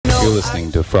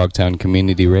listening to Frogtown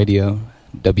Community Radio,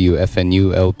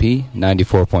 WFNU LP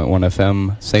 94.1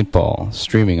 FM, St. Paul,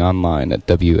 streaming online at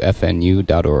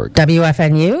WFNU.org.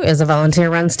 WFNU is a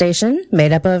volunteer-run station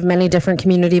made up of many different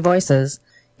community voices.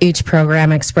 Each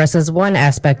program expresses one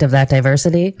aspect of that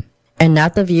diversity, and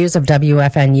not the views of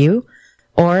WFNU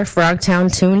or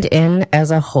Frogtown Tuned In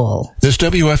as a whole. This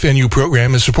WFNU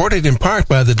program is supported in part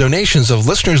by the donations of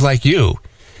listeners like you.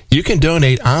 You can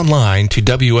donate online to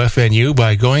WFNU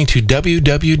by going to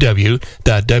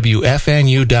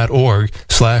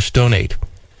www.wfnu.org/donate.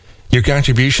 Your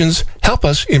contributions help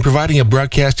us in providing a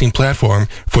broadcasting platform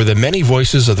for the many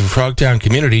voices of the Frogtown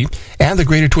community and the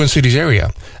greater Twin Cities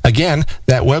area. Again,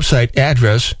 that website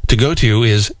address to go to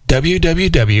is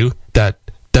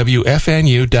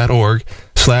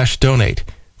www.wfnu.org/donate.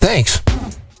 Thanks.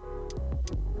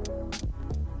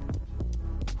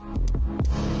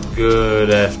 Good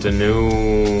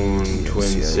afternoon,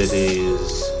 Twin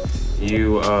Cities.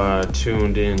 You are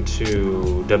tuned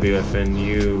into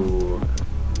WFNU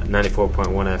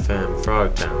 94.1 FM,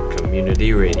 Frogtown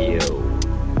Community Radio.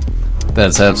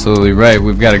 That's absolutely right.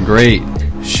 We've got a great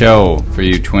show for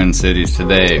you, Twin Cities,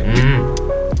 today.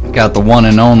 Got the one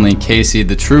and only Casey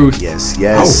the Truth. Yes.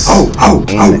 In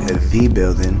the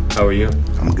building. How are you?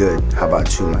 I'm good. How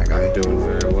about you, my guy? I'm doing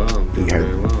very well.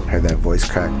 Heard that voice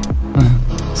crack?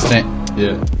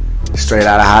 Yeah. Straight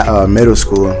out of middle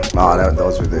school. Oh,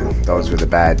 those were the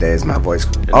bad days. My voice.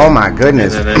 Oh my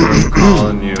goodness. And then everyone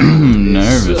calling you.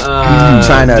 Nervous.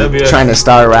 Trying to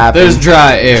start rapping. There's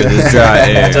dry air.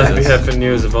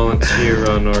 WFNU is a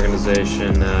volunteer-run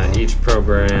organization. Each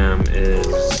program is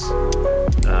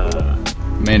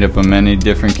made up of many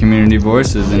different community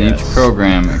voices, and each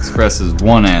program expresses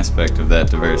one aspect of that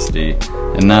diversity,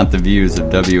 and not the views of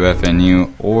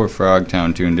WFNU or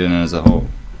Frogtown Tuned In as a whole.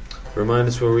 Remind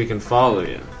us where we can follow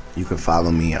you. You can follow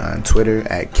me on Twitter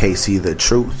at KC the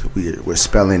Truth. We're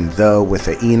spelling the with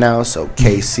an E now, so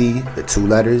KC, the two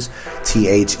letters,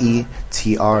 TheTruth.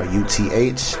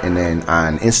 And then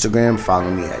on Instagram,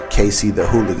 follow me at KC the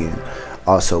Hooligan,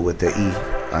 also with the E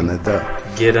on the.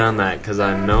 Get on that, because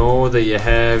I know that you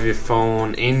have your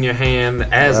phone in your hand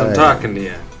as I'm talking to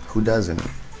you. Who doesn't?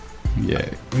 Yeah.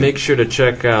 Make sure to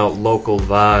check out Local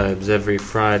Vibes every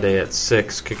Friday at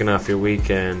 6, kicking off your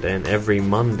weekend, and every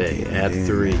Monday at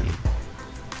 3.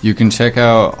 You can check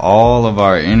out all of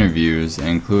our interviews,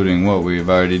 including what we've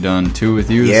already done, 2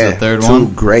 with you. This is the third one.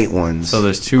 2 great ones. So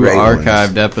there's 2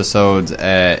 archived episodes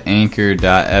at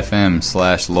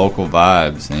anchor.fm/local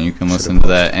vibes, and you can listen to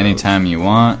that anytime you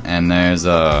want. And there's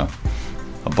a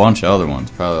bunch of other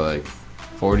ones, probably like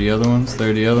 40 other ones,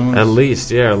 30 other ones? At least,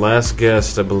 yeah. Our last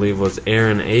guest, I believe, was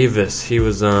Aaron Avis. He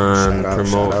was on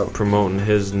promoting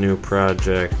his new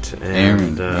project.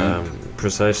 And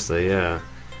precisely, yeah.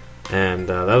 And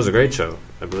that was a great show.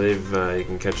 I believe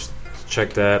you can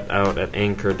check that out at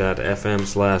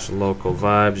anchor.fm/local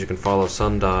vibes. You can follow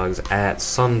SunDogs at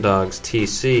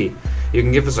SunDogsTC. You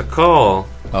can give us a call.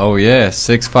 Oh, yeah,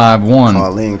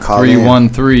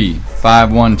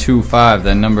 651-313-5125.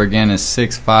 That number again is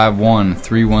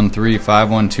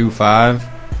 651-313-5125.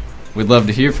 We'd love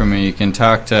to hear from you. You can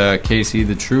talk to Casey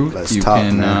the Truth. Let's talk,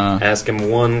 man. Ask him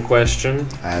one question.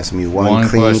 Ask me one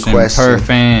clean question per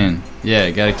fan. Yeah,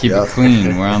 you gotta keep it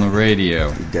clean. We're on the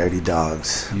radio. You dirty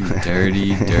dogs. You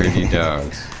dirty, dirty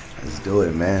dogs. Let's do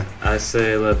it, man. I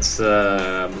say let's,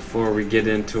 before we get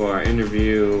into our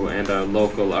interview and our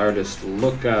local artist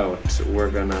lookout, we're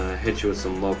gonna hit you with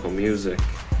some local music.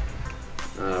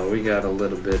 We got a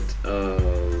little bit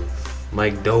of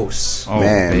Mike Dose. Oh,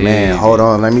 man, hold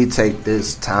on. Let me take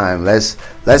this time. Let's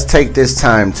take this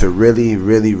time to really,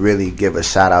 really, really give a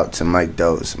shout out to Mike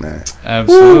Dose, man.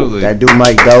 Absolutely. That dude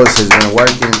Mike Dose has been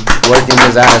working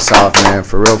his ass off, man.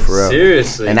 For real.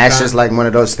 Seriously. And that's just like one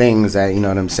of those things that, you know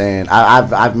what I'm saying.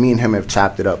 I've me and him have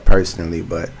chopped it up personally,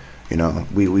 but you know,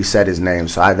 we said his name,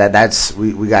 so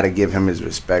we got to give him his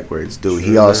respect where it's due. Sure.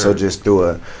 He also just threw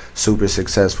a super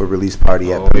successful release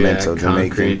party at Pimento,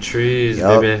 Jamaica. Concrete Trees,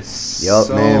 baby. Yep,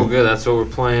 so man. Good. That's what we're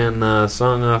playing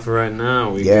song off right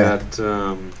now. We got.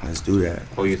 Let's do that.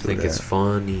 Oh, you think it's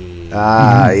funny?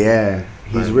 Yeah.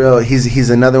 He's real. He's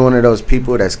another one of those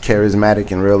people that's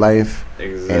charismatic in real life,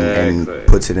 and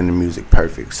puts it in the music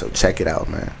perfect. So check it out,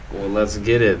 man. Well, let's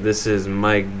get it. This is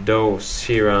Mike Dose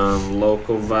here on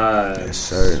Local Vibes. Yes,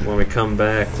 sir. When we come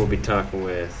back, we'll be talking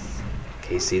with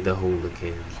Casey the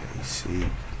Hooligan. Casey.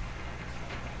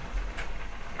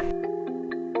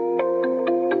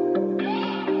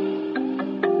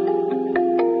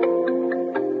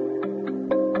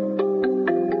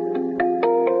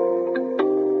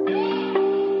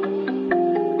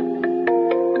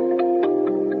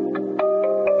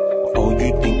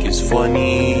 You think it's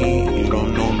funny, you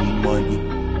don't know me money.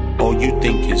 Oh, you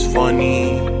think it's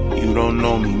funny, you don't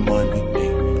know me money.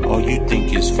 Oh, you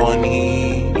think it's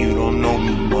funny, you don't know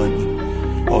me money.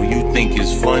 Oh, you think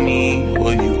it's funny,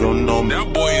 well, you don't know me.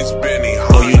 That boy is Benny.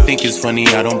 Oh, you think it's funny,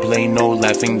 I don't play no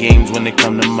laughing games when it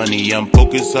come to money. I'm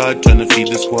focused hard, trying to feed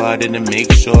the squad and to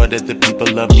make sure that the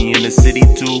people love me in the city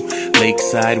too.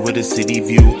 Lakeside with a city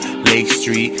view, Lake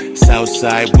Street,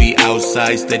 Southside, we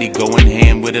outside, steady going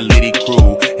ham with a litty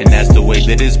crew. And that's the way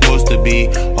that it's supposed to be.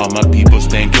 All my people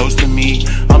staying close to me.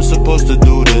 I'm supposed to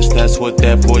do this, that's what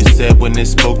that voice said when it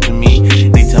spoke to me.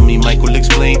 They tell me, Michael,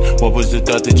 explain, what was the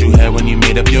thought that you had when you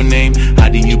made up your name? How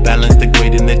do you balance the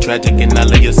great and the tragic and not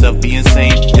let yourself be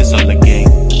insane? It's all a game.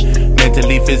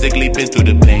 Mentally, physically, been through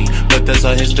the pain. But that's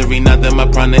all history, now that my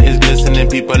prana is glistening.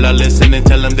 People are listening,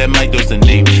 tell them that Michael's the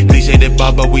name. Cliche that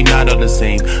bar, but we not all the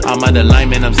same. I'm out of line,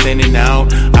 man, I'm standing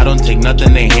out. I don't take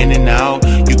nothing they handing out.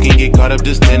 You can get caught up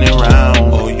just standing around.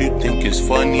 Oh, you think it's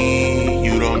funny,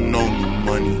 you don't know me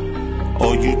money.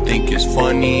 Oh, you think it's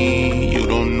funny, you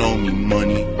don't know me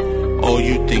money. Oh,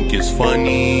 you think it's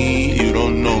funny, you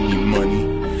don't know me money.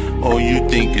 Oh, you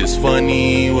think it's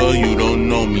funny, well, you don't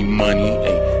know me money.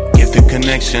 Ay, get the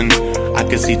connection, I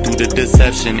can see through the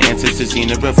deception. Answers to seen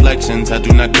the reflections, I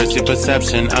do not curse your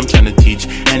perception. I'm trying to teach,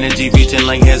 energy reaching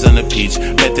like hairs on a peach.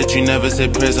 Bet that you never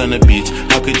said prayers on the beach.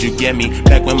 How could you get me,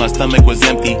 back when my stomach was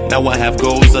empty? Now I have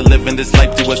goals of living this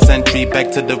life to a century.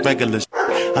 Back to the regular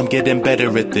I'm getting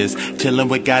better at this. Chilling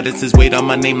with goddesses, weight on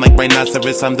my name like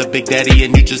rhinoceros. I'm the big daddy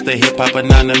and you just a hip-hop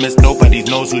anonymous. Nobody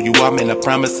knows who you are, man, I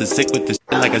promise to sick with this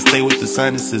shit like I stay with the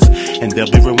sinuses. And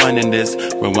they'll be rewinding this,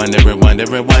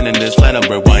 rewinding this, let them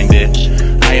rewind it.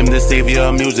 I am the savior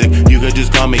of music, you could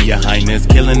just call me your highness.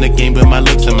 Killing the game with my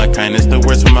looks and my kindness. The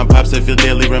words from my pops, I feel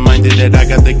daily reminded that I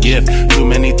got the gift. Too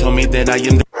many told me that I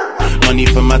am the money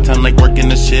for my time like working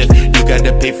the shift. You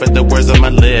gotta pay for the words on my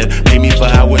lip. Pay me for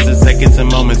hours and seconds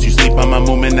and moments. You sleep on my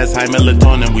movement, that's high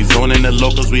melatonin. We zoning the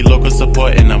locals, we local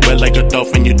support. And I'm wet like a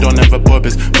dolphin, you don't have a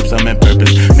purpose. Oops, I'm at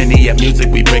purpose. Many at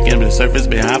music, we breaking the surface.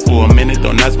 Been high for a minute,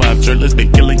 don't ask why I'm shirtless.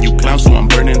 Been killing you clowns, so I'm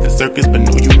burning the circus. But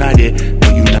no, you not it, no,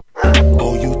 you not.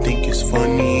 Oh, you think it's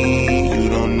funny, you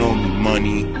don't know me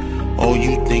money. Oh,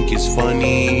 you think it's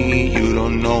funny, you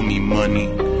don't know me money.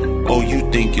 Oh, you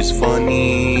think it's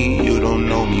funny, you don't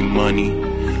know me money.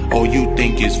 Oh, you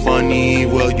think it's funny,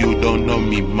 well, you don't know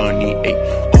me money. Ay.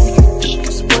 Oh, you think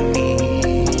it's funny.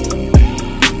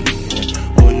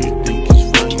 Oh, you think it's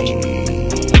funny.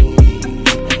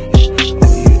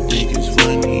 Oh, you think it's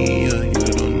funny, you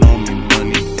don't know me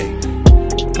money. Ay.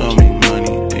 Know me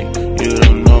money, ay. You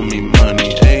don't know me money.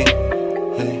 Ay.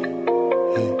 Hey,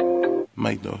 hey,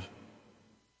 Mike Dose.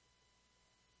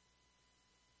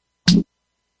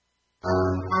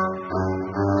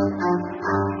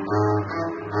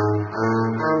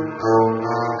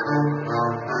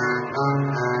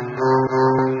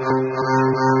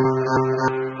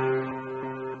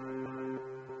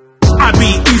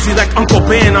 Like Uncle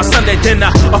Ben on Sunday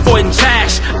dinner, avoiding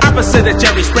trash, opposite of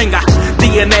Jerry Springer.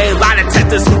 DNA, lie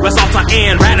detectors, results are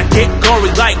in. Rather get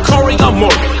gory like Corey or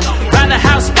Morgan. Rather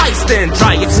have spice than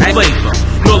dry its flavor.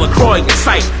 No LaCroix in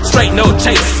sight, straight no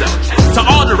chaser. To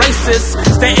all the races,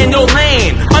 stay in your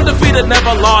lane. Undefeated,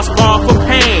 never lost, ball for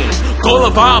pain. Goal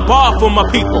of our ball for my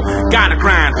people. Gotta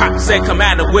grind, Papa said come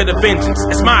at it with a vengeance.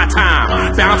 It's my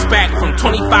time. Bounce back from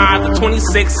 25 to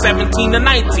 26, 17 to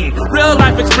 19. Real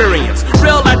life experience,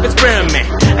 real life experiment.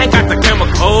 Ain't got the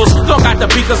chemicals, don't got the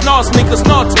beakers, no sneakers,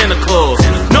 no tentacles.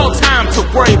 No time to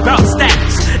worry about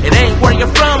stats. It ain't where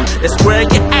you're from, it's where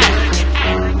you're at.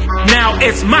 Now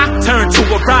it's my turn to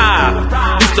arrive.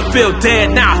 Used to feel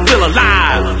dead, now I feel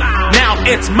alive. Now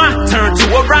it's my turn to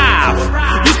arrive.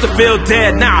 Used to feel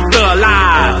dead, now I feel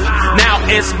alive. Now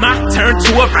it's my turn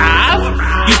to arrive.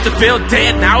 Used to feel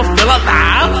dead, now I feel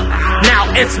alive.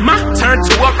 Now it's my turn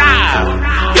to arrive.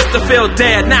 Used to feel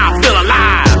dead, now I feel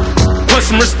alive. Put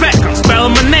some respect, I'm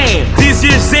spelling my name. These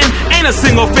years in, ain't a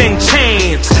single thing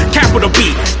changed. Capital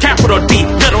B, capital D,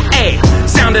 little A.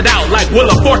 Sounded out like Wheel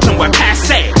of Fortune with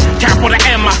passe. Capital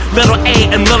M, little A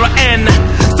and little N.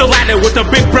 Still at it with the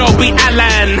big bro, B.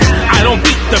 Allen. I don't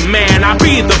beat the man, I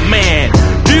be the man.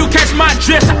 Do you catch my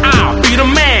drift? I'll be the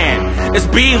man. It's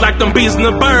B like them bees and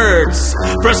the birds.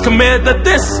 First committed to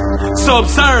this, so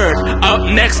absurd. Up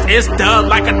next is Doug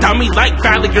like a dummy, like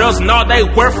Valley Girls and all they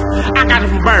worth. I got it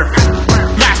from birth.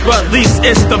 Last but least,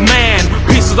 it's the man.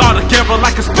 Pieces all together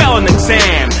like a spelling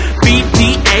exam.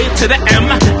 B-D-A to the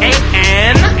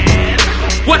M-A-N.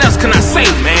 What else can I say,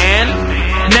 man?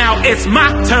 Now it's my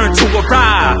turn to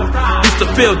arrive. Used to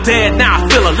feel dead, now I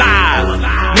feel alive.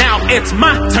 Now it's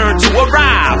my turn to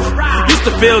arrive. Used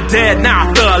to feel dead, now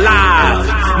I feel alive.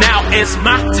 it's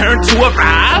my turn to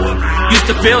arrive. Used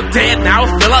to feel dead, now I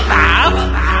feel alive.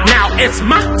 Now it's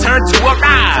my turn to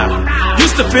arrive.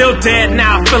 Used to feel dead,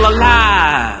 now I feel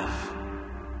alive.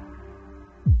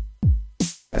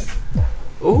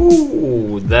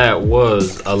 Ooh, that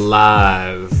was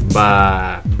Alive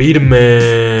by Beat a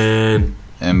Man.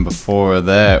 And before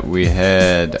that, we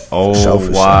had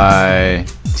OYTIF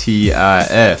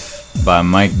by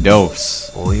Mike Dose.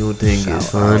 Oh, you think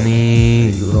it's funny?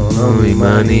 You don't owe me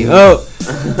money. Oh!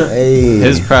 Hey.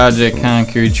 His project,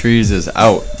 Concrete Trees, is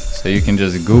out. So you can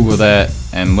just Google that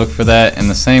and look for that. And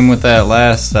the same with that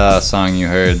last song you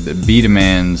heard, the Beat a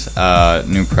Man's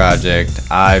new project,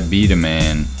 I Beat a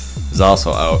Man, is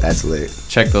also out. That's lit.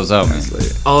 Check those out, man.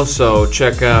 Also,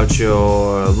 check out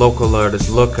your local artist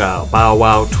lookout. Bow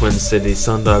Wow, Twin Cities,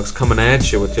 SunDogs coming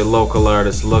at you with your local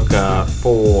artist lookout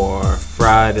for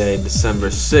Friday, December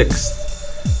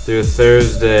 6th through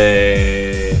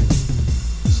Thursday,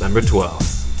 December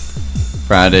 12th.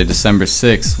 Friday, December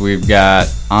 6th, we've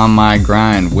got On My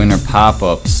Grind Winter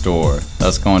Pop-Up Store.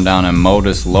 That's going down in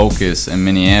Modus Locust in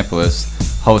Minneapolis,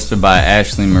 hosted by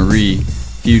Ashley Marie,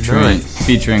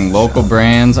 featuring local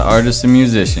brands, artists, and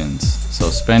musicians.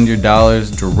 So spend your dollars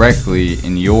directly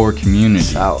in your community.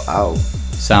 Shout out.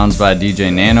 Sounds by DJ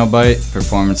Nanobite,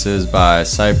 performances by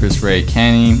Cypress Ray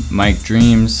Kenny, Mike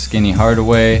Dreams, Skinny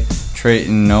Hardaway,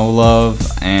 Trayton No Love,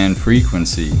 and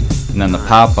Frequency. And then the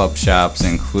pop-up shops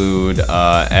include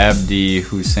Abdi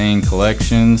Hussein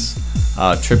Collections,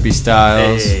 Trippy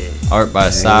Styles, Art by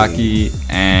Saki,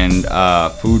 and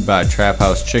Food by Trap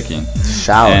House Chicken.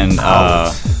 Shout and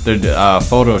out. there's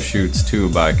photo shoots too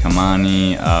by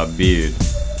Kamani Beard.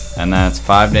 And that's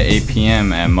 5 to 8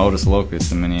 p.m. at Modus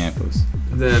Locust in Minneapolis.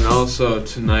 Then also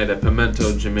tonight at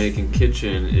Pimento Jamaican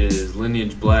Kitchen is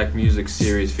Lineage Black Music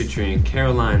Series featuring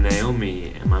Caroline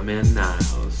Naomi and my man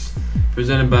Niles.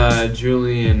 Presented by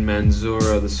Julian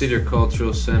Manzura, the Cedar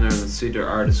Cultural Center, and the Cedar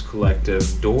Artist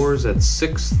Collective. Doors at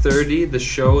 6:30, the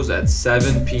show's at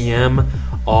 7 p.m.,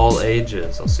 all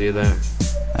ages. I'll see you there.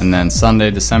 And then Sunday,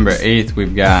 December 8th,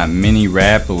 we've got Mini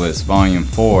Rapolis Volume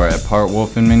 4 at Part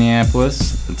Wolf in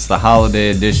Minneapolis. It's the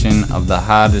holiday edition of the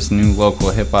hottest new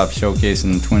local hip-hop showcase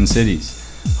in the Twin Cities.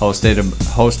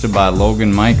 Hosted by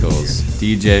Logan Michaels,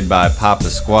 DJ'd by Papa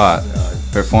Squat.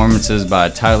 Performances by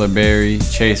Tyler Berry,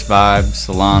 Chase Vibe,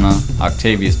 Solana,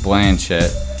 Octavius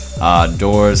Blanchett.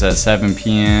 Doors at 7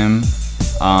 p.m.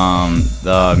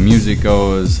 The music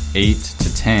goes 8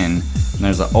 to 10. And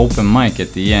there's an open mic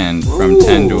at the end from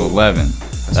 10 to 11.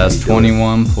 That's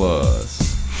 21 plus.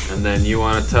 And then you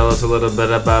want to tell us a little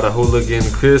bit about a hooligan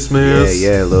Christmas?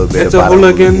 Yeah, a little bit it's about a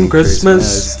hooligan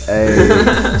Christmas.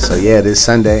 Hey. So yeah, this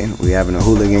Sunday we having a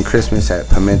hooligan Christmas at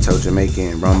Pimento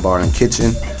Jamaican Rum Bar and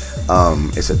Kitchen.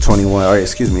 It's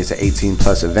a 18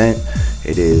 plus event.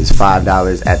 It is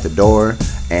 $5 at the door,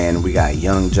 and we got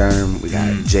Young Germ, we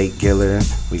got Jake Giller,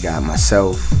 we got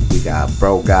myself, we got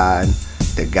Bro God,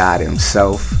 the God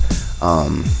himself,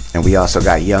 and we also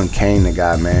got Young Kane, the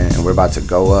guy, man, and we're about to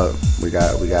go up. We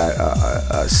got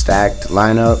a stacked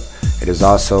lineup. It is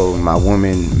also my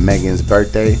woman Megan's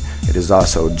birthday. It is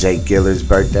also Jake Giller's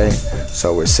birthday.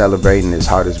 So we're celebrating as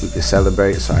hard as we can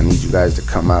celebrate. So I need you guys to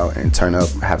come out and turn up,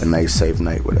 have a nice, safe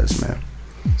night with us, man.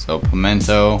 So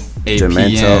Pimento, 8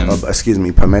 p.m.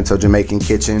 Pimento Jamaican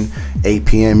Kitchen, 8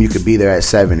 p.m. You could be there at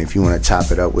 7 if you want to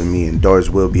chop it up with me, and doors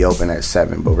will be open at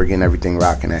 7, but we're getting everything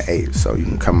rocking at 8, so you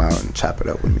can come out and chop it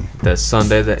up with me. That's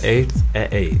Sunday the 8th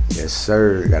at 8. Yes,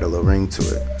 sir. Got a little ring to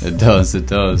it. It does.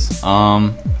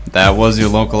 That was your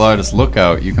local artist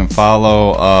lookout. You can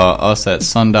follow us at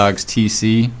SunDogs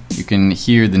TC. You can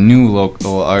hear the new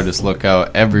local artist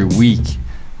lookout every week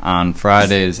on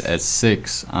Fridays at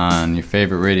 6 on your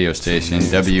favorite radio station,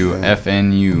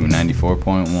 WFNU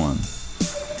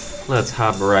 94.1. Let's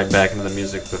hop right back into the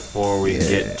music before we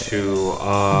get to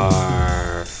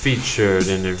our featured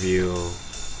interview.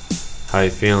 How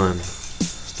you feeling?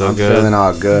 I'm feeling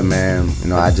all good, man. You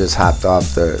know, I just hopped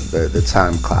off the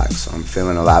time clock, so I'm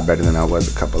feeling a lot better than I was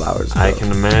a couple hours ago. I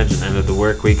can imagine. End of the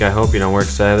work week. I hope you don't work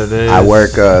Saturdays. I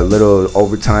work a little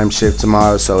overtime shift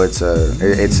tomorrow, so it's a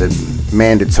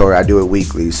mandatory. I do it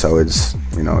weekly, so it's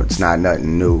not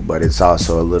nothing new, but it's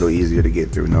also a little easier to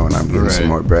get through knowing I'm getting some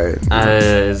more bread.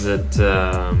 Is it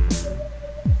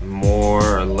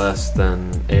more or less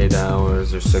than 8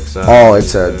 hours or 6 hours? Oh,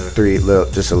 it's a 3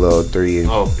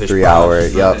 hour,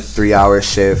 nice. 3 hour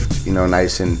shift,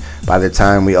 nice, and by the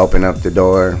time we open up the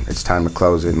door, it's time to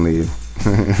close it and leave.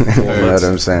 You know what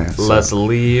I'm saying? Let's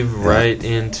leave right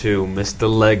into Mr.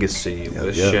 Legacy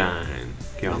with Shine.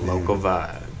 Get on Local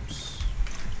Vibes.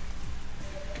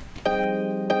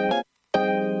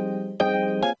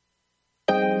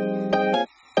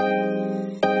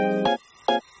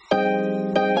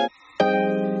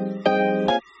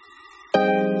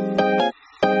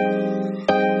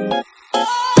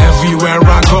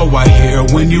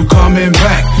 when you coming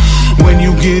back. When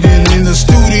you getting in the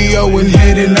studio and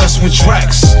hitting us with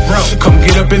tracks, bro, come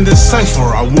get up in the cypher,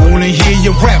 I wanna hear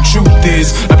your rap. Truth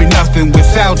is, I'd be nothing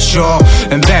without y'all,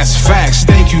 and that's facts.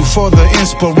 Thank you for the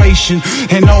inspiration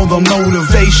and all the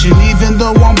motivation. Even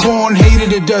though I'm born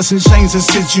hated, it doesn't change the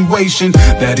situation.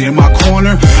 That in my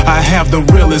corner, I have the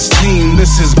realest team.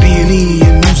 This is B&E,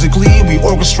 and musically, we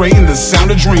orchestrating the sound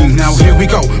of dreams. Now here we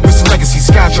go, Mr. Legacy,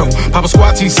 Sky Joe, Papa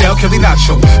Squad, T-Cell, Kelly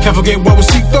Nacho. Can't forget what was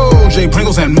Cito, Jay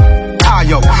Pringles, and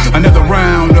Ayo. Another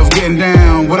round of getting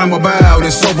down. What I'm about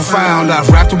is so profound. I've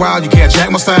rapped a while, you can't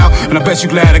jack my style, and I bet you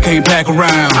glad I came back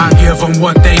around. I give them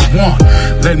what they want,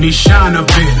 let me shine a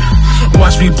bit.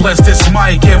 Watch me bless this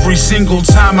mic every single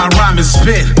time I rhyme and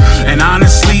spit. And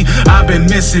honestly, I've been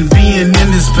missing being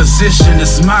in this position.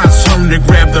 It's my turn to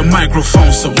grab the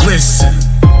microphone, so listen.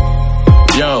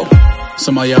 Yo,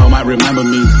 some of y'all might remember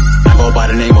me. I go by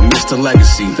the name of Mr.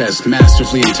 Legacy. That's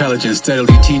masterfully intelligent,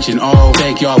 steadily teaching. Oh,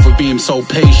 thank y'all for being so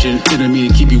patient. Didn't mean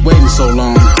to keep you waiting so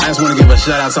long. I just want to give a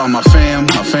shout out to all my fam,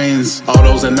 my fans, all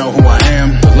those that know who I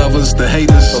am. The lovers, the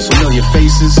haters, those familiar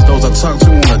faces, those I talk to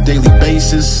on a daily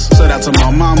basis. Shout out to my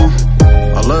mama,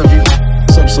 I love you.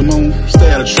 Sup, Simone,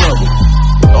 stay out of trouble.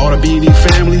 All the B&E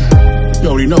family, you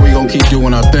already know we gon' keep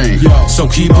doing our thing. Yo, so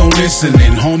keep on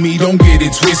listening, homie, don't get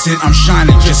it twisted. I'm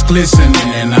shining, just glistening.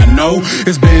 And I know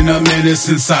it's been a minute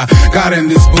since I got in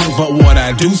this booth, but what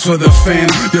I do's for the fam.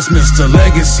 This Mr.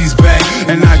 Legacy's back,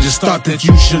 and I just thought that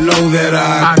you should know that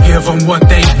I give them what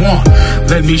they want,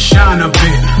 let me shine a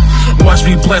bit. Watch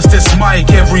me bless this mic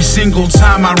every single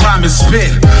time I rhyme and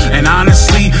spit. And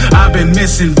honestly, I've been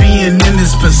missing being in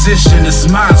this position. It's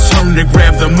my turn to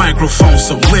grab the microphone,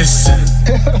 so listen.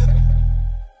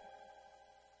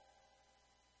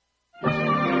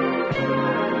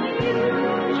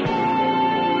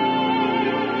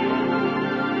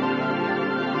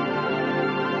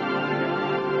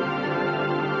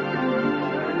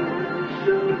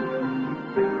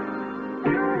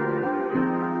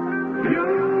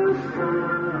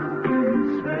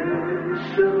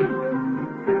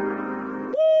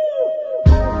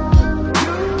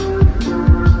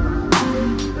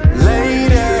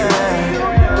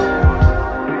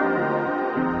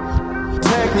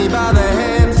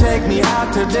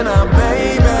 To dinner,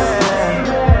 baby.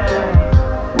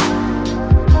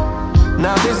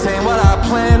 Now this ain't what I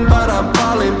planned, but I'm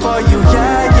falling for you,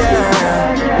 yeah,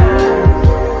 yeah.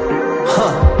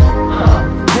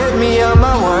 Hit me on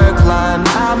my work line,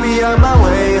 I'll be on my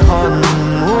way home.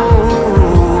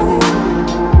 Ooh.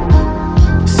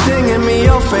 Singing me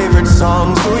your favorite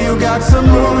songs, who you got some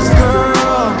moves,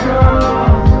 girl.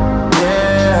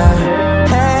 Yeah.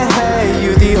 Hey, hey,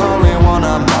 you the only one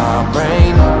on my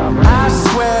brain.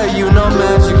 You know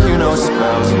magic, you know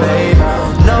spells, babe.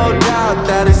 No doubt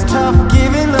that it's tough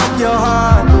giving up your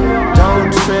heart.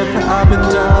 Don't trip, I've been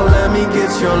down, let me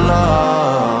get your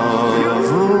love.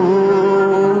 Ooh.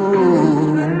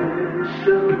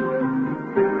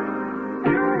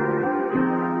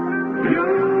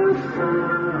 You're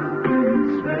something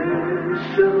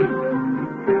special.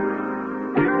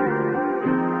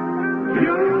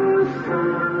 You're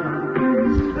something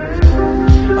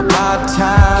special. About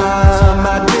time I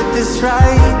did this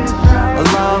right. A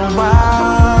long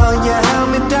while you held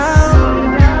me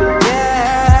down.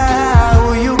 Yeah,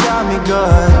 ooh, you got me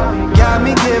good. Got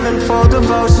me giving full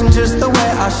devotion just the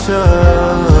way I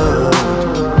should.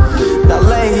 Now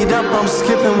laid up, I'm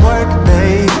skipping work,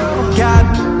 babe. God,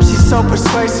 she's so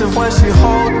persuasive when she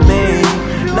hold me.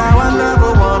 Now I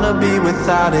never wanna be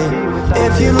without it.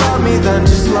 If you love me, then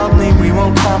just love me, we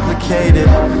won't complicate it.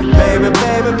 Baby,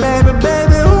 baby, baby,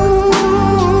 baby, ooh.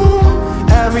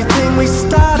 Everything we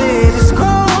started is grown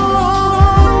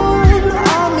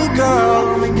on me,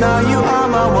 girl. Now you are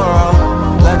my world.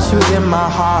 Let you in my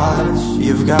heart.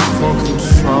 You've got full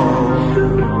control.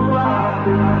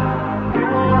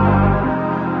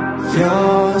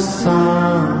 You're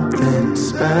something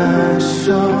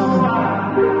special.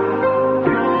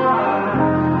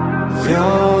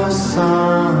 You're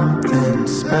something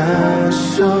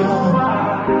special.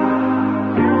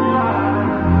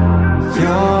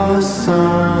 You're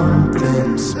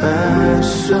something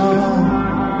special.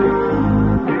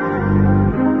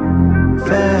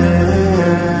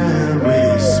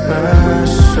 Very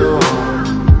special.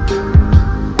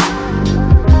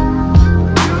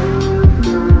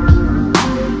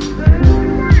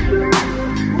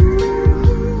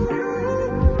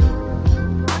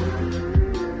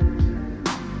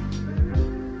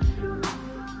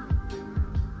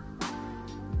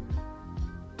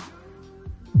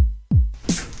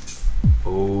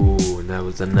 That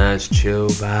was a nice chill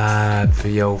vibe for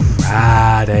your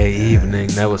Friday evening.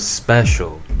 That was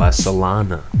Special by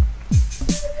Solana.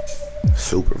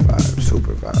 Super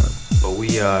vibe. But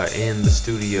we are in the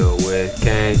studio with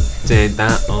Kang Jane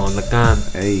on the gun.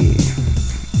 Hey,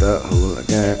 the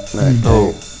hooligan. The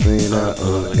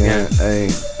hooligan. Hey.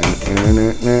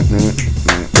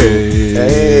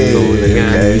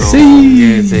 Hey.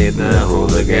 Say the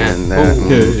hooligan.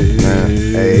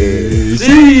 Hey.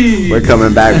 We're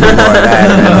coming back for more of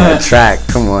that track.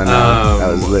 Come on now.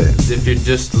 That was lit. If you're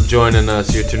just joining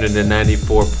us, you're tuning in to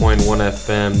 94.1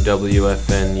 FM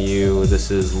WFNU.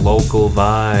 This is Local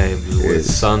Vibes with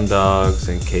SunDogs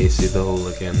and Casey the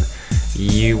Hooligan.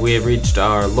 We have reached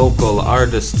our local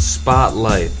artist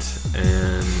spotlight,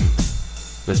 and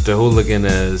Mr. Hooligan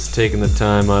has taken the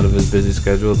time out of his busy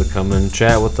schedule to come and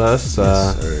chat with us.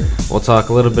 Yes, sir. We'll talk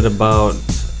a little bit about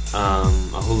a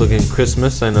Hooligan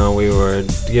Christmas. I know we were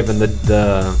given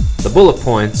the bullet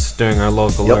points during our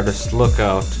local artist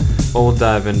lookout, but we'll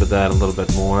dive into that a little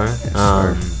bit more.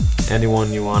 Yes,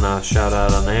 anyone you want to shout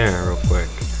out on air real quick?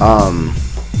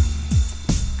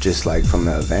 Just like from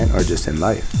the event or just in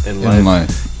life? In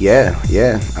life. Yeah.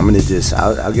 I'm gonna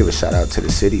I'll give a shout out to the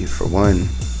city for one.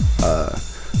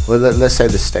 Well, let's say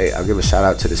the state. I'll give a shout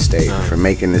out to the state for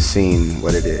making the scene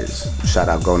what it is. Shout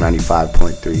out Go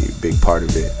 95.3, big part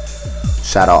of it.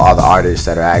 Shout out all the artists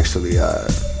that are actually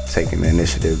taking the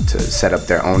initiative to set up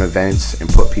their own events and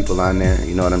put people on there,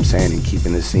 you know what I'm saying, and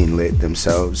keeping the scene lit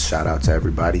themselves. Shout out to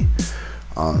everybody.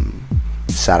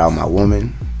 Shout out my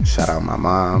woman. Shout out my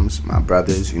moms, my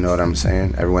brothers, you know what I'm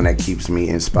saying? Everyone that keeps me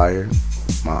inspired.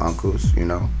 My uncles, you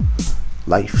know.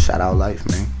 Life. Shout out life,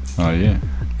 man. Oh, yeah.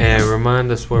 And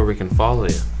remind us where we can follow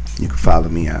you. You can follow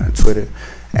me on Twitter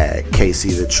at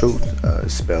KC The Truth,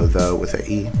 spell the with an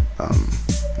E,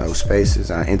 no spaces.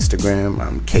 On Instagram,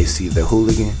 I'm KC The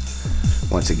Hooligan.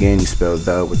 Once again, you spell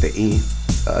the with the E.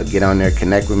 Get on there,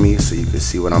 connect with me so you can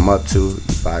see what I'm up to. You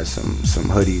buy some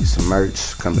hoodies, some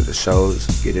merch, come to the shows,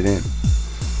 get it in.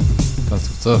 That's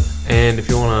what's up. And if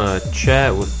you want to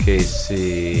chat with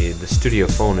Casey, the studio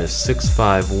phone is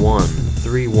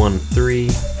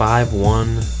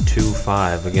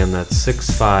 651-313-5125. Again, that's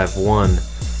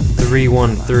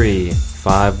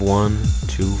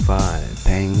 651-313-5125.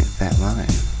 Bang that line.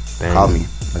 Bang. Call me.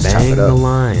 Let's chop Bang it up. the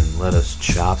line. Let us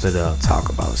chop it up. Talk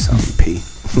about something, P.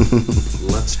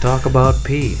 Let's talk about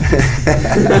P.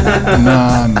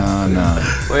 No.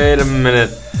 Wait a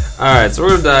minute. Alright, so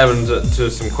we're going to dive into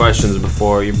some questions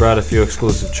before. You brought a few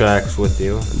exclusive tracks with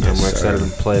you, and we're excited to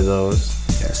play those.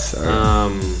 Yes, sir.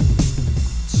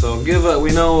 So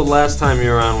we know last time you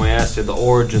were on, we asked you the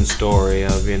origin story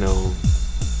of,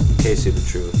 Casey the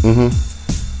Truth. Mm-hmm.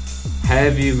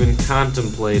 Have you been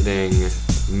contemplating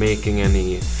making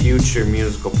any future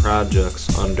musical projects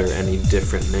under any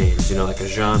different names? Like a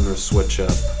genre switch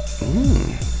up?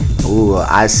 Ooh,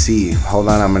 I see. Hold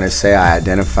on, I'm going to say I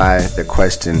identify the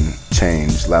question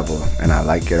change level, and I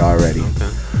like it already. Okay.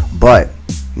 But,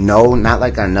 no, not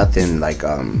like on nothing like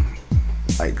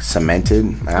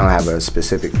cemented. I don't have a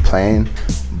specific plan,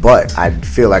 but I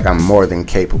feel like I'm more than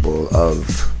capable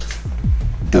of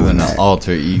doing having an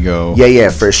alter ego. Yeah,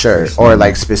 for sure. Or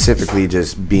like specifically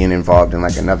just being involved in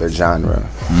like another genre.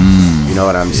 You know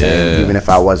what I'm saying? Yeah. Even if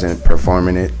I wasn't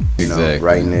performing it,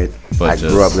 writing it. But I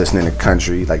grew up listening to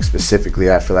country. Like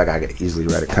specifically, I feel like I could easily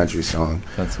write a country song.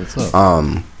 That's what's up.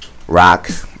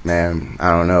 Rock, man. I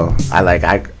don't know. I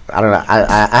don't know.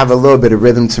 I have a little bit of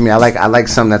rhythm to me. I like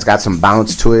something that's got some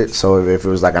bounce to it. So if it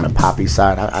was like on a poppy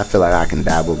side, I feel like I can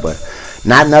dabble, but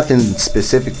nothing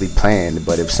specifically planned.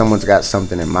 But if someone's got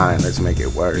something in mind, let's make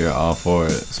it work. You're all for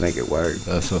it. Let's make it work.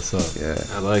 That's what's up. Yeah.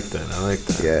 I like that.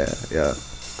 Yeah.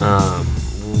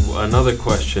 Another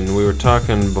question. We were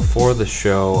talking before the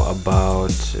show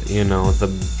about, the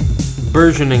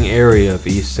burgeoning area of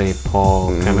East St.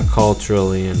 Paul, kind of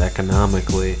culturally and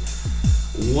economically.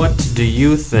 What do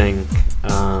you think,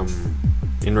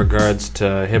 in regards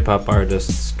to hip-hop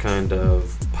artists kind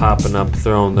of popping up,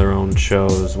 throwing their own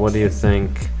shows, what do you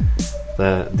think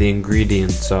the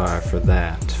ingredients are for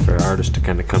that, for artists to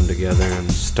kind of come together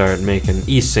and start making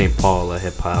East St. Paul a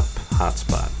hip-hop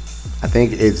hotspot? I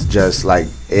think it's just like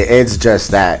it's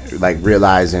just that, like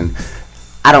realizing.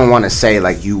 I don't want to say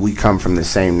like we come from the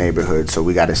same neighborhood, so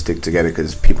we got to stick together,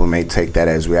 because people may take that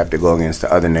as we have to go against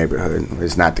the other neighborhood.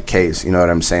 It's not the case, you know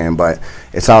what I'm saying? But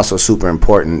it's also super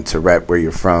important to rep where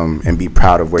you're from and be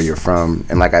proud of where you're from.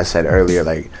 And like I said earlier,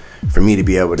 like for me to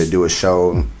be able to do a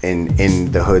show in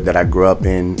the hood that I grew up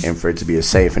in, and for it to be a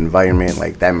safe environment,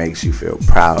 like that makes you feel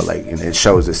proud. Like, it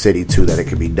shows the city too that it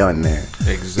could be done there.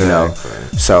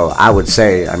 Exactly. So I would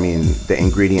say, the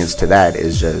ingredients to that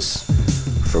is just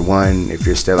for one, if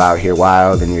you're still out here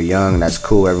wild and you're young, that's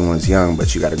cool. Everyone's young,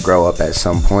 but you got to grow up at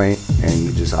some point, and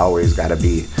you just always got to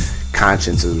be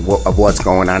conscious of what's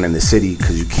going on in the city,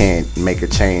 because you can't make a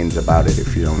change about it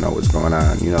if you don't know what's going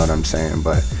on. You know what I'm saying?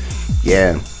 But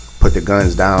yeah, put the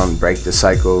guns down, break the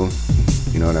cycle.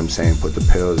 You know what I'm saying? Put the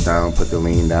pills down, put the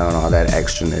lean down, all that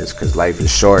extraness, because life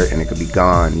is short and it could be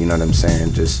gone. You know what I'm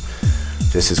saying? Just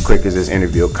as quick as this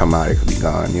interview will come out, it could be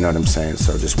gone. You know what I'm saying?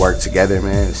 So just work together,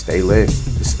 man. Stay lit.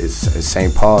 It's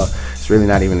St. Paul. It's really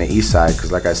not even the east side,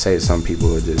 because like I say, some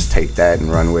people would just take that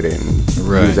and run with it and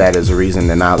use that as a reason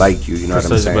to not like you. You know what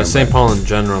I'm saying? But St. Paul in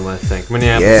general, I think.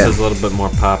 Minneapolis is a little bit more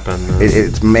poppin'.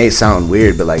 It may sound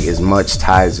weird, but like as much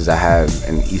ties as I have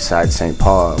in east side St.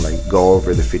 Paul, like go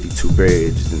over the 52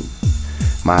 bridge. And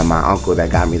my uncle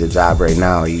that got me the job right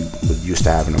now, he used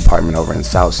to have an apartment over in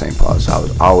South St. Paul, so I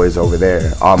was always over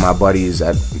there. All my buddies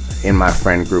in my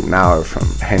friend group now are from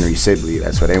Henry Sibley.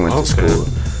 That's where they went to school.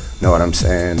 Know what I'm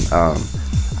saying?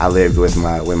 I lived with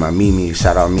my Mimi,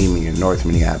 shout out Mimi, in North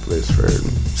Minneapolis for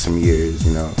some years.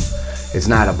 You know, it's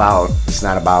not about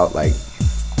like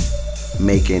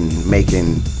making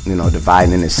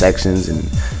dividing into sections and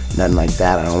nothing like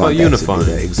that. I don't want that unifying. To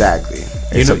be that. Exactly.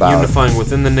 It's about unifying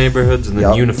within the neighborhoods, and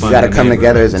then unifying. You got to come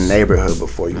together as a neighborhood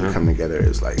before you can come together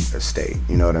as like a state.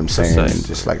 You know what I'm saying? And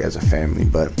just like as a family.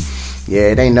 But yeah,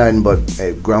 it ain't nothing but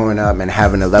growing up and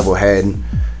having a level head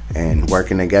and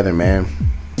working together, man.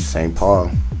 St. Paul,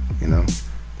 you know.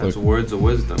 That's words of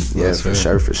wisdom. Yeah, for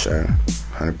sure,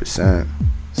 100%.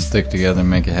 Stick together and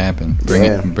make it happen. Bring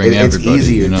everybody. It's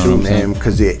easier you know too, man,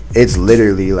 because it's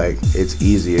literally like it's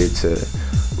easier to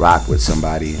rock with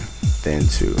somebody than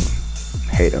to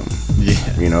hate them.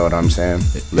 Yeah. You know what I'm saying?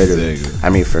 Literally. Exactly. I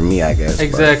mean, for me, I guess.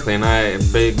 Exactly, and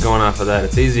going off of that,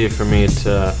 it's easier for me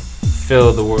to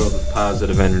fill the world with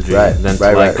positive energy than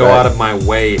to go out of my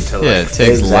way to it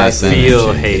takes less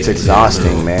feel hate. It's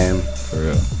exhausting, man. For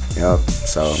real. Yep.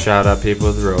 So shout out people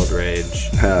with road rage.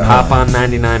 Hop on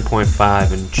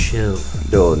 99.5 and chill.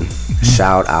 Dude,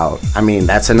 shout out. I mean,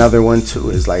 that's another one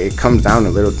too. Is like it comes down to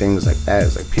little things like that.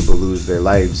 It's like people lose their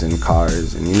lives in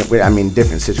cars, and I mean,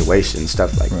 different situations,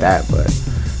 stuff like that. But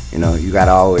you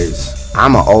gotta always.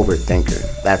 I'm an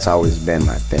overthinker. That's always been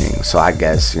my thing. So I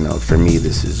guess for me,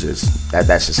 this is just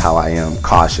that's just how I am.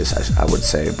 Cautious, I would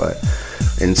say, but.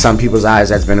 In some people's eyes,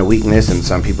 that's been a weakness. In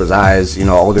some people's eyes,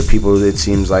 older people, it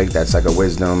seems like that's like a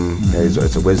wisdom. Mm-hmm.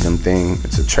 It's a wisdom thing.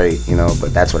 It's a trait,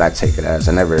 But that's what I take it as.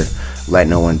 I never let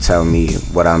no one tell me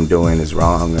what I'm doing is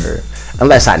wrong, or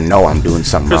unless I know I'm doing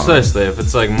something wrong. Precisely. If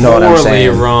it's like morally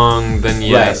wrong, then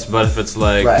yes. Right. But if it's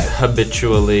like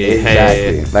habitually,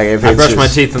 hey, like if I brush my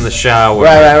teeth in the shower.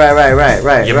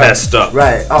 Right. You messed up.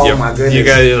 Right. Oh my goodness. You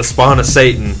got the spawn of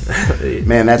Satan.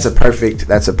 Man, that's a perfect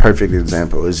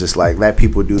example. It's just like let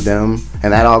people do them,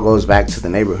 and that all goes back to the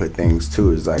neighborhood things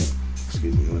too. Is like,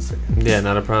 excuse me 1 second. Yeah,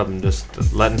 not a problem.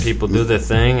 Just letting people do their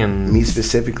thing, and me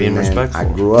specifically, being respectful. I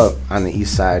grew up on the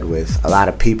east side with a lot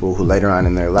of people who later on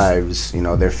in their lives,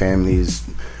 their families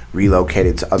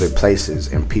relocated to other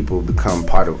places, and people become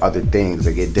part of other things.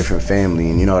 They get different family,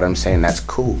 and you know what I'm saying. That's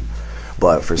cool.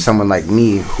 But for someone like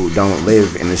me who don't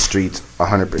live in the streets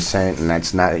 100%, and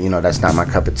that's not my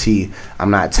cup of tea.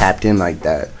 I'm not tapped in like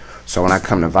that. So when I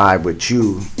come to vibe with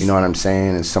you, you know what I'm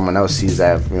saying, and someone else sees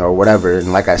that, or whatever,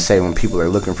 and like I say, when people are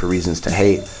looking for reasons to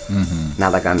hate,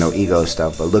 not like I know ego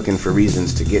stuff, but looking for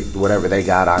reasons to get whatever they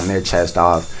got on their chest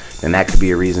off, then that could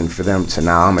be a reason for them to,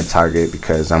 now I'm a target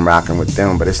because I'm rocking with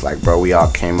them. But it's like, bro, we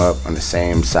all came up on the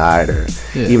same side, or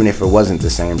even if it wasn't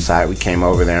the same side, we came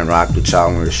over there and rocked with y'all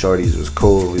when we were shorties. It was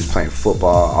cool. We was playing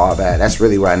football, all that. That's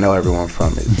really where I know everyone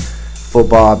from is.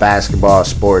 Football, basketball,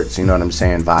 sports, you know what I'm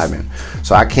saying, vibing.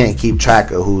 So I can't keep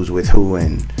track of who's with who,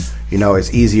 and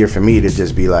it's easier for me to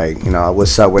just be like,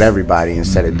 what's up with everybody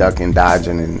instead of ducking,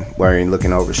 dodging, and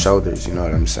looking over shoulders, you know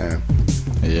what I'm saying?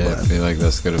 Yeah, but I feel like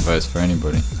that's good advice for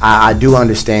anybody. I do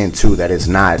understand too that it's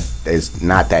not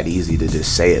that easy to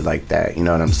just say it like that, you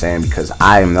know what I'm saying? Because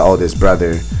I am the oldest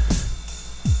brother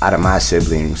out of my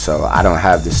siblings, so I don't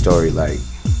have the story like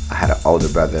I had an older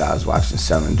brother that I was watching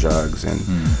selling drugs, and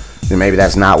then maybe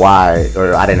that's not why,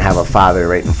 or I didn't have a father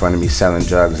right in front of me selling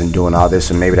drugs and doing all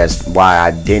this, and maybe that's why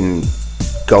I didn't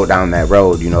go down that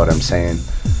road, you know what I'm saying?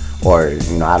 Or,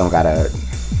 I don't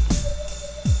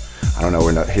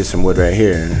know, here's some wood right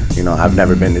here, I've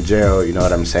never been to jail, you know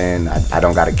what I'm saying? I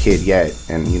don't got a kid yet,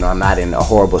 and, I'm not in a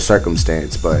horrible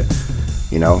circumstance, but,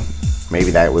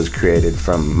 maybe that was created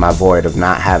from my void of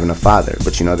not having a father.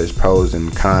 But, there's pros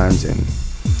and cons, and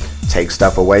take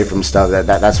stuff away from stuff.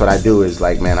 That's what I do is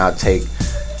like, man, I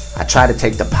try to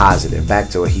take the positive back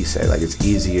to what he said. Like, it's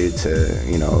easier to,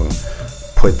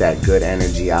 put that good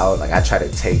energy out. Like, I try to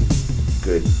take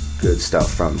good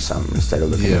stuff from something instead of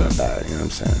looking at it bad. You know what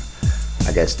I'm saying?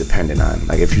 I guess depending on,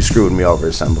 like, if you screwed me over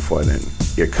or something before, then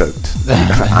you're cooked.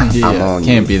 I'm on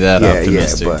can't you. be that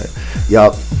optimistic. Yeah, but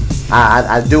yup.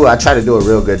 I try to do a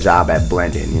real good job at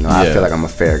blending. You know, I feel like I'm a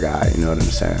fair guy. You know what I'm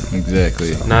saying?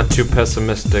 Exactly. So. Not too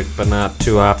pessimistic, but not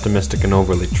too optimistic and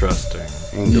overly trusting.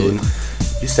 Dude,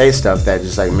 you say stuff that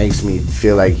just like makes me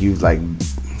feel like you've like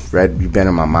you've been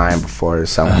in my mind before or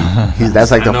something.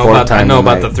 That's like the fourth time. I know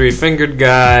about the 3-fingered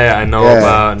guy. I know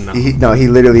about. No. He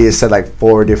literally has said like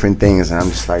 4 different things, and I'm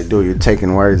just like, dude, you're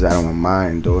taking words out of my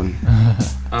mind, dude.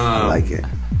 I like it.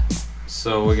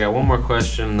 So we got one more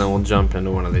question, and then we'll jump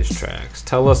into one of these tracks.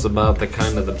 Tell us about the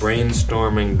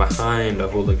brainstorming behind A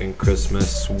Hooligan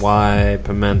Christmas. Why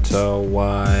Pimento?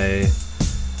 Why?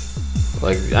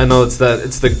 Like, I know it's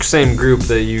the same group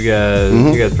that you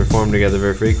guys perform together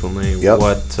very frequently. Yep.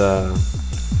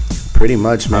 Pretty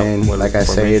much, man. Like I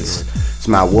say, it's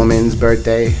my woman's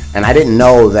birthday, and I didn't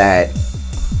know that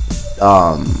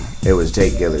it was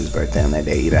Jake Giller's birthday on that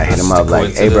day either. I hit him up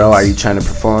like, "Hey, bro, are you trying to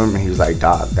perform?" And he was like,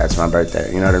 "Dog, that's my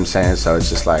birthday." You know what I'm saying? So it's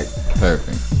just like,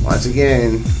 perfect. Once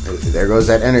again, there goes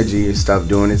that energy stuff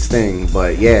doing its thing.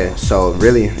 But yeah, so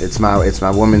really, it's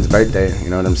my woman's birthday. You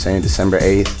know what I'm saying? December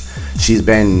 8th.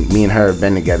 Me and her have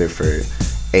been together for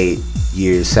 8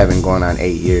 years, 7 going on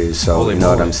 8 years. So Holy you know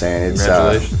moly. what I'm saying? It's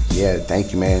Congratulations. yeah,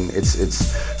 thank you, man. It's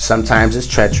sometimes it's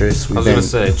treacherous. We were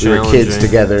challenging. kids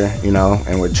together, you know,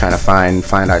 and we're trying to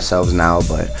find ourselves now,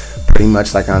 but pretty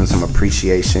much like on some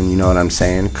appreciation, you know what I'm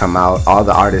saying? Come out. All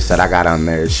the artists that I got on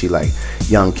there, she like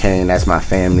Young Kane, that's my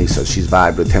family, so she's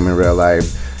vibed with him in real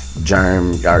life.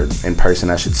 Germ, or in person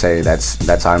I should say,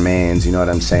 that's our mans, you know what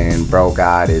I'm saying? Bro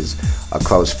God is a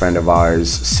close friend of ours,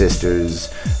 sisters,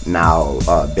 now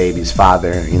baby's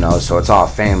father, you know, so it's all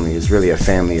family. It's really a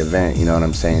family event, you know what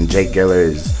I'm saying? Jake Giller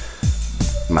is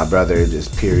my brother,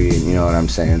 just period, you know what I'm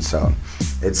saying? So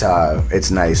it's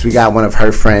nice. We got one of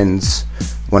her friends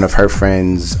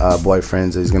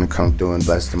boyfriends is gonna come through and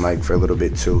bless the mic for a little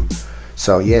bit too.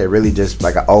 So yeah, really just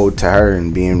like an ode to her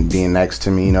and being next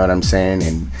to me, you know what I'm saying,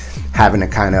 and having to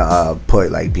kind of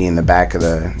be in the back of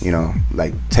the, you know,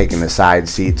 like taking the side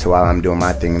seat to while I'm doing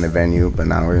my thing in the venue, but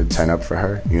now we're gonna turn up for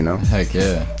her, you know. Heck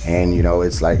yeah. And you know,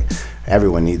 it's like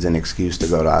everyone needs an excuse to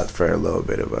go out for a little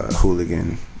bit of a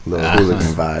hooligan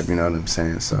vibe, you know what I'm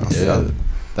saying? So yeah.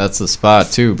 That's the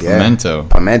spot too, Pimento. Yeah,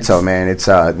 Pimento, man. It's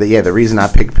the reason I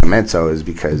picked Pimento is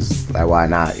because like, why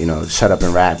not? You know, Shut Up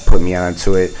and Rap put me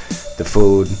onto it. The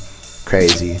food,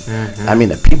 crazy. Mm-hmm. I mean,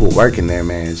 the people working there,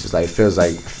 man. It's just like feels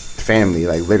like family,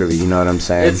 like literally. You know what I'm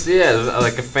saying? It's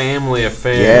like a family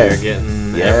affair. Yeah. You're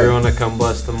getting everyone to come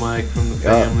bless the mic from the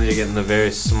family. You're getting a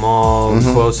very small,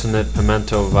 close knit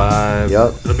Pimento vibe.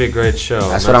 Yep. It'll be a great show.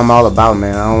 That's what I'm all about,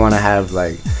 man. I don't want to have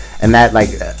like. And that, like,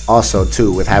 also,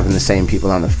 too, with having the same people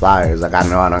on the flyers, like, I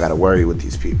know I don't got to worry with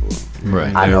these people.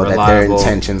 Right. I know reliable. that their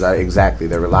intentions are,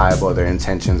 they're reliable, their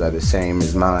intentions are the same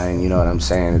as mine, you know what I'm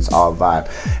saying? It's all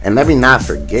vibe. And let me not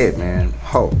forget, man,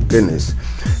 oh, goodness,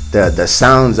 the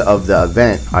sounds of the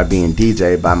event are being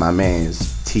DJ'd by my man's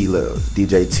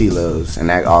DJ T-Lils, and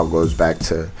that all goes back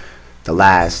to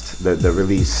the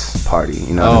release party,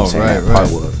 you know what I'm saying? Right.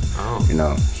 You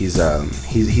know, he's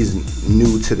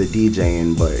new to the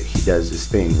DJing, but he does his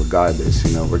thing regardless.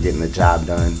 You know, we're getting the job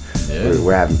done. Yeah.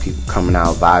 We're having people coming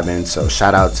out vibing. So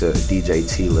shout out to DJ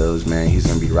T-Lils, man. He's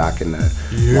gonna be rocking the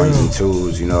 1s and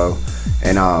 2s, you know.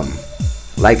 And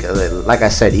like I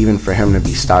said, even for him to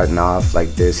be starting off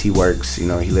like this, he works. You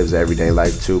know, he lives everyday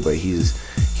life too, but he's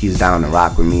down to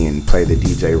rock with me and play the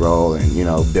DJ role and, you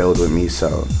know, build with me.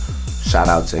 So shout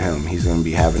out to him. He's going to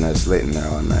be having us lit in there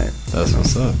all night. That's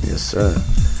what's up. Yes, sir.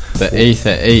 The 8th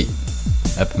at 8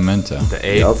 at Pimento. The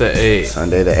 8th at 8.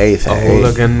 Sunday the 8th at 8. A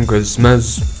Hooligan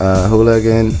Christmas.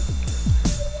 Hooligan.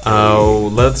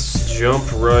 Let's jump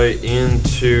right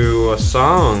into a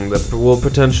song that we'll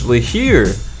potentially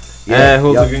hear at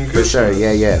Hooligan Christmas. For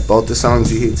sure. Yeah. Both the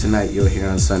songs you hear tonight, you'll hear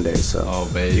on Sunday. So. Oh,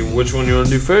 baby. Which one you want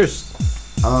to do first?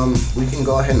 We can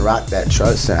go ahead and rock that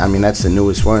Trust. I mean, that's the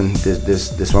newest one.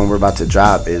 This one we're about to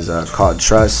drop is called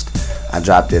Trust. I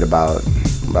dropped it about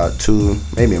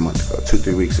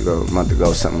 2-3 weeks ago, a month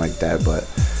ago, something like that. But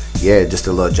yeah, just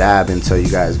a little jab until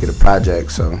you guys get a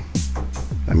project. So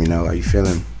let me know how you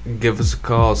feeling. Give us a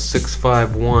call,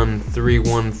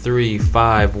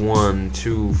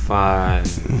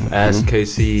 651-313-5125. Ask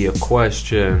KC a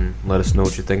question. Let us know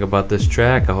what you think about this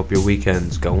track. I hope your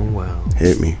weekend's going well.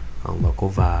 Hit me. On Local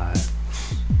Vibe.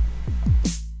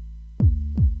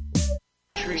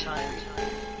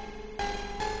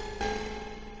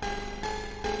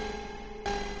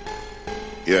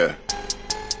 Yeah.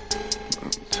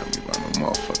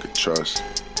 motherfucker trust.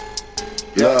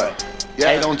 Yeah.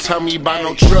 Hey, don't tell me about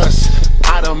no trust.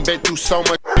 I done been through so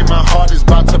much shit, my heart is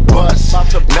about to bust.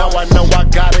 Now I know I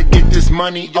gotta get this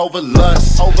money over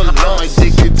lust. I'm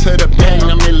addicted to the pain,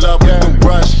 I'm in love with the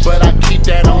rush. But I keep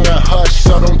that on the hush,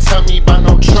 so don't tell me about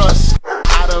no trust.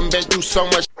 I done been through so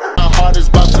much shit, my heart is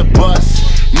about to bust.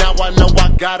 Now I know I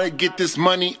gotta get this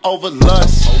money over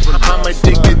lust. I'm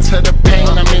addicted to the pain,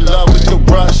 I'm in love with the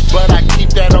rush. But I keep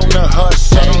that on the hush,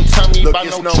 so don't tell me about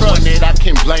no trust. One that I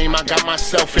can blame, I got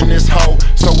myself in this hole.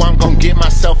 So I'm gon' get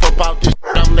myself up out this shit.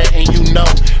 I'm letting you know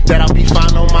that I'll be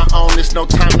fine on my own. It's no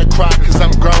time to cry, cause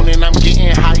I'm grown and I'm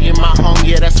getting high in my home.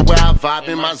 Yeah, that's where I vibe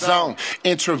in my zone.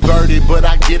 Introverted, but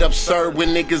I get absurd when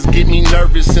niggas get me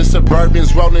nervous. And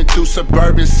Suburbans rolling through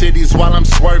suburban cities while I'm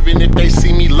swerving. If they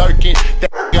see me lurking,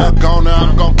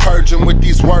 I'm gon' purge them with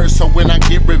these words. So when I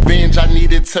get revenge, I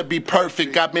need it to be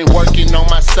perfect. I've been working on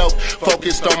myself,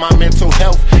 focused on my mental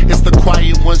health. It's the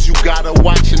quiet ones you gotta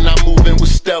watch, and I'm moving with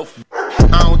stealth.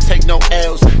 I don't take no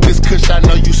L's, this kush I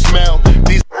know you smell.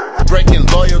 These breaking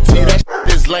loyalty, that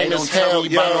shit is lame as hell.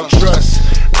 Yeah, I don't trust.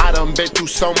 I done been through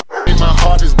so much, and my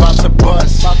heart is about to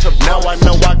bust. Now I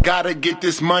know I gotta get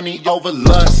this money over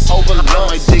lust.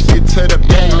 I'm addicted to the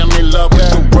pain, I'm in love with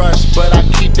the rush. But I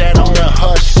keep that on the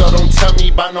hush, so don't tell me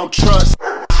about no trust.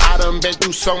 I done been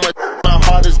through so much, my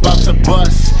heart is about to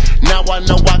bust. Now I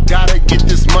know I gotta get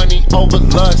this money over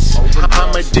lust.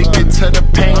 I'm addicted to the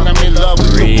pain, I'm in love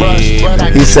with the rush. But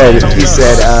I He said, so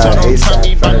don't tell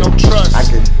me about no trust.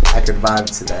 I could vibe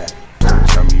to that. Don't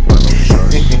tell me about no trust.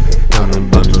 I'm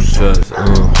about no trust.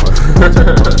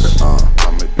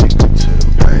 I'm addicted to the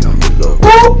pain, I'm in love.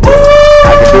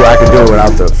 I could do it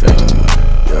without the effect.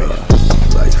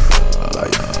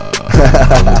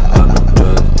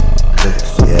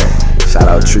 Yeah, shout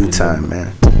out True Time,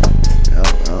 man.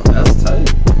 That's tight.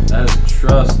 That is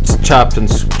trust chopped and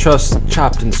screwed.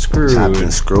 Chopped and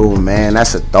screwed, man.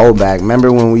 That's a throwback.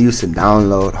 Remember when we used to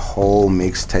download whole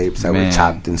mixtapes that were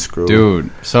chopped and screwed?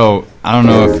 Dude, so I don't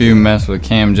know if you mess with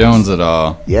Cam Jones at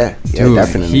all. Yeah, dude,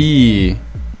 definitely.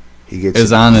 He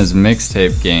is on his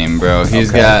mixtape game, bro.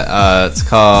 He's got it's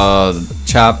called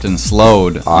Chopped and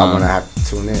Slowed. Oh, I'm gonna have to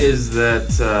tune in. Is that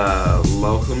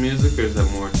local music or is that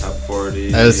more top 40?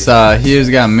 He's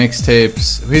got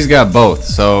mixtapes. He's got both.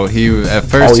 So he was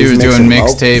doing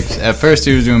mixtapes. At first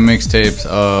he was doing mixtapes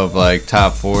of like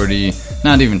top 40,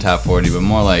 not even top 40, but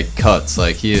more like cuts.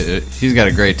 Like he's got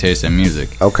a great taste in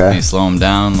music. Okay. And he slow them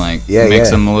down, like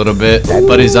mix them a little bit.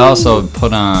 But he's also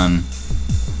put on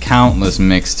countless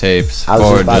mixtapes. I was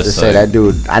just about to say that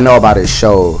dude. I know about his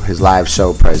show, his live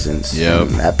show presence. Yep,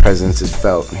 that presence is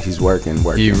felt. He's working.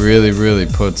 He really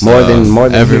puts more than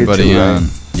everybody here too, on.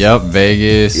 Right? Yep,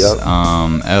 Vegas,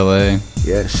 LA.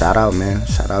 Yeah, shout out, man.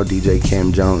 Shout out DJ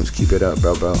Cam Jones. Keep it up,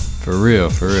 bro. For real.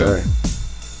 Sure.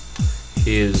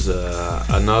 He is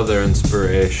another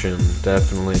inspiration,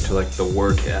 definitely, to like the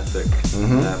work ethic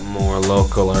that more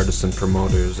local artists and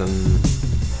promoters and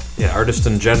artists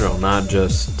in general, not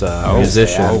just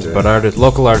musicians, but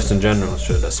local artists in general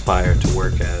should aspire to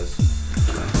work as.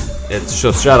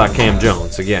 So shout out Cam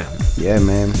Jones again. Yeah,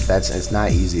 man, it's not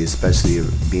easy, especially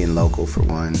being local for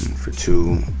one, for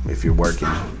two, if you're working.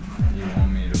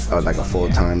 Like a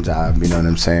full-time job, you know what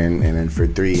I'm saying? And then for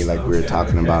three, like we were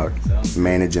talking about,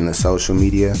 managing the social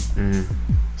media.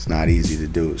 It's not easy to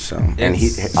do. So, and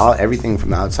everything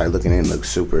from the outside looking in looks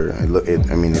super. I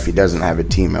mean, if he doesn't have a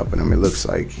team helping him, it looks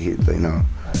like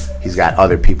he's got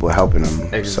other people helping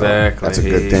him. Exactly, so that's a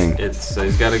good thing.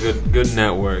 He's got a good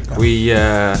network. We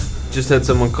just had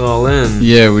someone call in.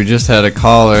 Yeah, we just had a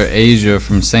caller, Asia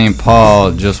from St.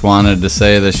 Paul, just wanted to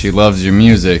say that she loves your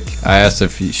music. I asked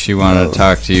if she wanted to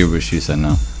talk to you, but she said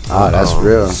no. Oh, that's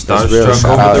real. That's real.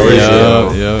 Shout out Asia.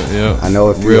 Yeah. I know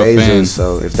a few Asians,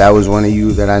 so if that was one of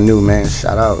you that I knew, man,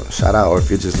 shout out. Or if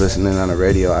you're just listening on the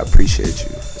radio, I appreciate you.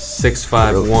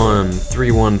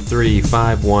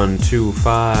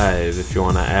 651-313-5125 if you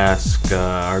want to ask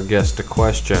our guest a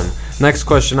question. Next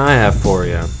question I have for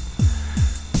you.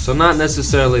 So not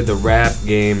necessarily the rap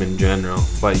game in general,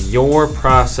 but your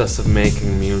process of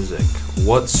making music.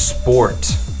 What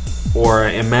sport or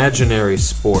imaginary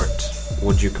sport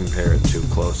would you compare it to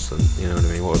closely? You know what I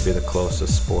mean? What would be the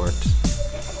closest sport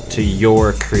to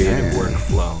your creative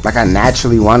workflow? Like I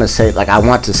naturally want to say, like I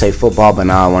want to say football, but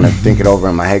now I want to think it over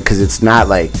in my head because it's not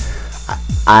like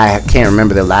I can't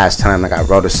remember the last time like I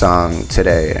wrote a song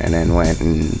today and then went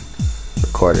and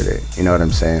recorded it. You know what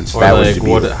I'm saying? So or that like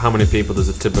would be how many people does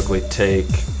it typically take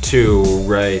to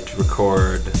write,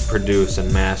 record, produce,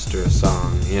 and master a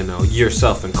song? You know,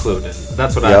 yourself included.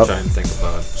 That's what I'm trying to think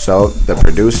about. So the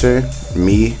producer,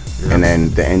 me, and then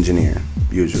the engineer.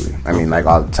 usually. I mean, like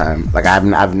all the time. Like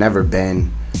I've never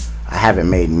been. I haven't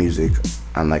made music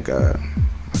on like a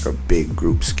big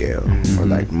group scale or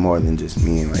like more than just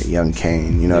me and like Young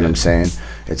Kane. You know what I'm saying?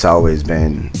 It's always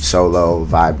been solo,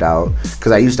 vibed out.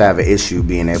 Because I used to have an issue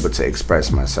being able to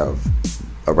express myself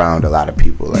around a lot of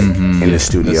people, like in the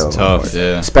studio. It's tough,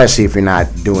 especially if you're not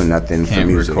doing nothing for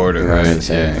music. Record it, you know right? what I'm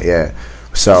saying? Yeah.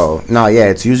 So no,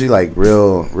 it's usually like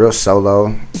real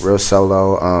solo.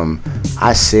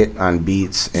 I sit on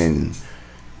beats and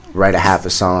write a half a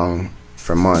song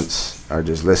for months, or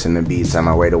just listen to beats on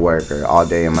my way to work, or all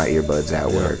day in my earbuds at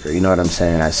work, or you know what I'm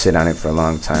saying? I sit on it for a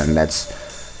long time.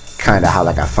 That's kind of how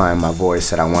like I find my voice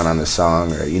that I want on the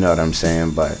song, or you know what I'm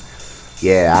saying? But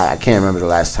yeah, I can't remember the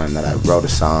last time that I wrote a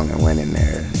song and went in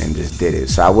there and just did it.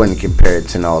 So I wouldn't compare it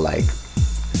to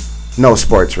no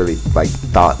sport's really like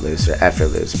thoughtless or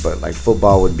effortless, but like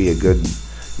football would be a good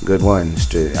one.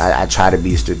 I try to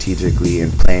be strategically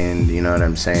and planned, you know what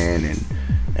I'm saying,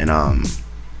 and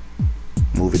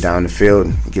move it down the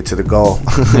field, get to the goal.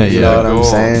 You know what I'm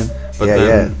saying? But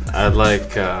then I'd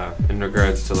like, in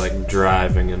regards to like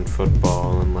driving in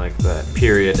football and like that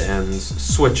period ends,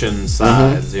 switching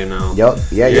sides, you know? Yep.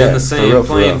 You're in the same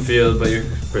playing field, but your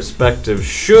perspective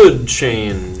should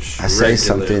change. I say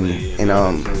something in,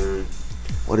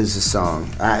 what is the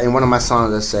song? In one of my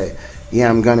songs I say, yeah,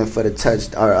 I'm gunning for the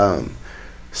touch, or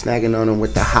snagging on him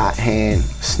with the hot hand,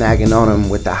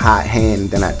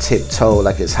 then I tiptoe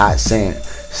like it's hot sand,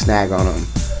 snag on him,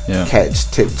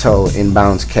 catch, tiptoe,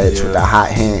 inbounds catch with the hot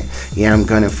hand. Yeah, I'm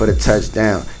gunning for the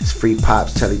touchdown. It's free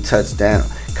pops till he touchdown.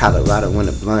 Colorado win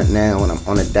the blunt now when I'm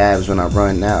on the dabs when I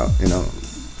run out, you know.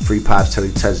 Free pops till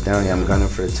he touchdown. Yeah, I'm gunning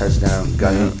for the touchdown.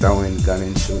 Gunning, throwing,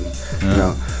 gunning, shooting. You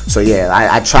know. So yeah,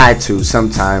 I try to.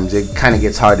 Sometimes it kind of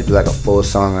gets hard to do like a full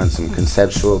song on some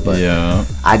conceptual, but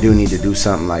I do need to do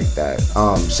something like that.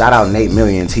 Shout out Nate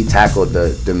Millions. He tackled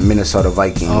the Minnesota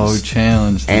Vikings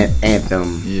challenge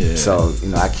anthem. Yeah. So you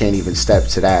know I can't even step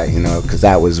to that. You know, because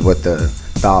that was what the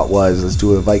thought was. Let's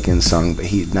do a Vikings song, but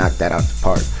he knocked that out the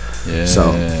park. Yeah.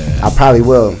 So I probably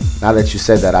will. Now that you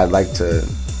said that, I'd like to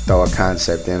throw a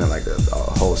concept in, like a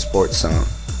whole sports song.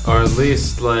 Or at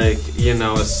least, like, you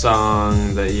know, a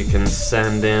song that you can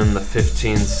send in the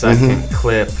 15-second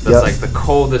clip that's like the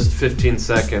coldest 15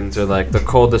 seconds, or like the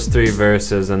coldest 3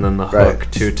 verses, and then the hook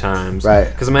 2 times. Right.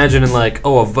 Because imagine like,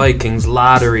 a Vikings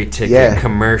lottery ticket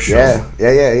commercial. Yeah.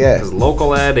 Because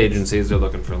local ad agencies are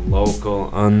looking for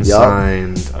local,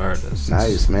 unsigned artists.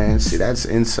 Nice, man. See, that's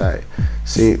insight.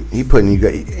 See, he putting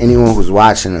anyone who's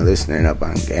watching or listening up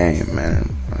on game,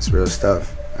 man. That's real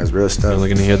stuff. You're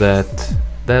looking to hear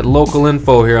that local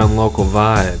info here on Local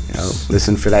Vibes.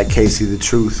 Listen for that Casey the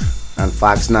Truth on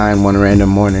Fox 9 one random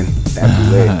morning. That'd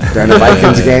be lit. During the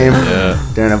Vikings game,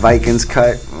 during a Vikings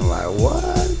cut, I'm like,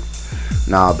 what?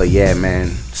 Nah, but yeah, man.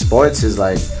 Sports is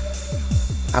like,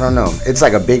 I don't know. It's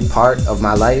like a big part of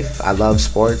my life. I love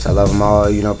sports. I love them all,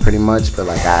 you know, pretty much. But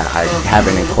like I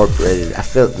haven't incorporated. I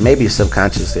feel maybe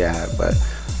subconsciously I have, but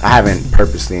I haven't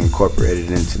purposely incorporated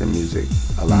it into the music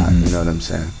a lot. You know what I'm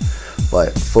saying?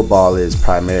 But football is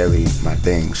primarily my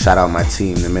thing. Shout out my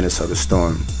team, the Minnesota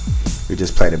Storm. We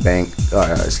just played a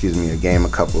game a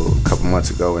couple months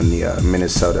ago in the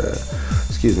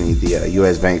the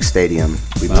U.S. Bank Stadium.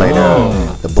 We played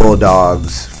the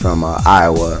Bulldogs from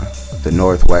Iowa, the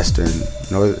Northern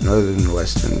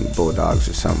Western Bulldogs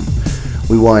or something.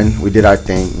 We won. We did our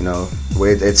thing. You know,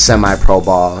 it's semi-pro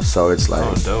ball, so it's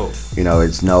like, dope. You know,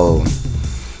 it's no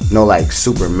like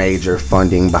super major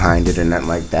funding behind it or nothing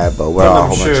like that, but we're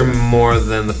all I'm sure more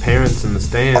than the parents in the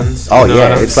stands.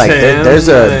 It's like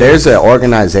there's an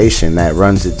organization that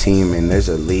runs the team, and there's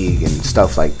a league and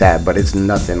stuff like that, but it's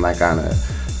nothing like on a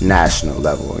national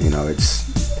level. You know,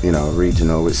 it's, you know,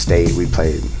 regional with state. We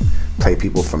play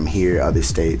people from here, other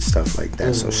states, stuff like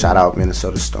that. So shout out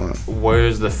Minnesota Storm.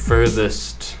 Where's the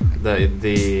furthest that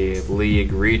the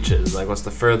league reaches? Like, what's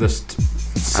the furthest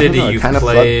city you've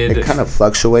played? It kind of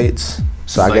fluctuates.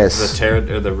 So like I guess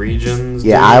the regions.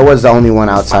 Yeah, I was the only one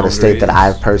outside of state that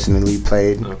I've personally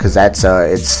played, because that's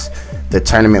it's the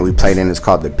tournament we played in is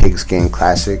called the Pigskin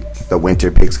Classic, the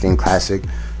Winter Pigskin Classic.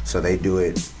 So they do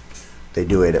it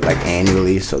like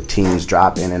annually, so teams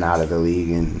drop in and out of the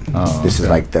league, and this is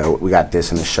like we got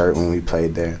this in the shirt when we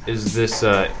played there. Is this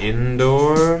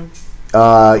indoor?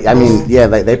 I mean, yeah,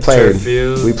 like they play.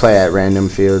 We play at random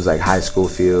fields, like high school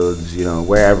fields, you know,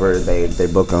 wherever they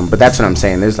book them. But that's what I'm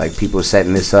saying. There's like people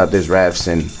setting this up. There's refs,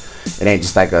 and it ain't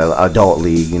just like a adult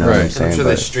league, you know what I'm saying? I'm sure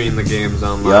they stream the games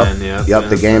online. Yep.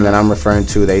 The game that I'm referring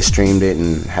to, they streamed it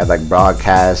and had like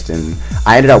broadcast, and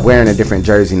I ended up wearing a different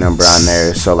jersey number on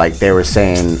there. So like they were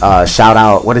saying, shout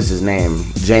out, what is his name?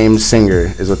 James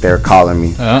Singer is what they're calling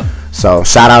me. So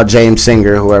shout out James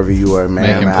Singer, whoever you were,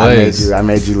 man. I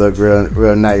made you look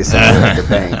real nice at the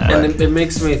bank. And it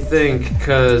makes me think,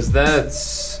 because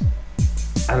that's,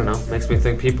 I don't know, makes me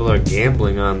think people are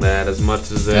gambling on that as much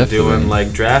as they're doing like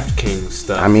DraftKings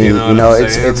stuff. I mean,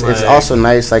 it's also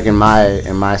nice. Like in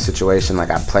my situation, like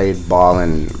I played ball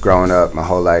and growing up my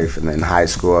whole life, and then in high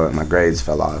school my grades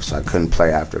fell off, so I couldn't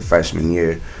play after freshman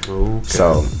year. Okay.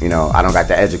 So I don't got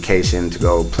the education to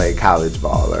go play college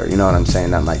ball, or you know what I'm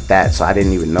saying, nothing like that. So I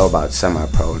didn't even know about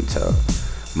semi-pro until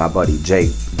my buddy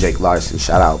Jake Larson,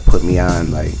 shout out, put me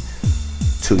on like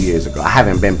 2 years ago. I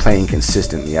haven't been playing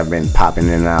consistently. I've been popping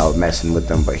in and out, messing with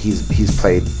them, but he's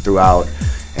played throughout,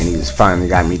 and he's finally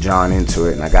got me drawn into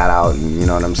it, and I got out, and you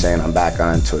know what I'm saying, I'm back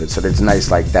onto it. So it's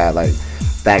nice like that. Like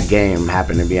that game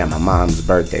happened to be on my mom's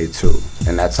birthday too,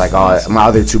 and that's like all my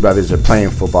other two brothers are playing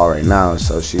football right now,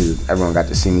 so everyone got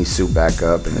to see me suit back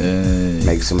up and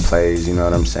make some plays, you know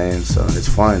what I'm saying? So it's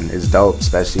fun, it's dope,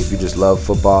 especially if you just love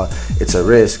football. It's a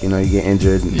risk, you get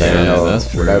injured,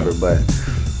 that's whatever, but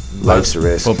life's a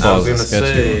risk. I was gonna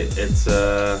say it's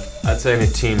I'd say any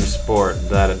team sport,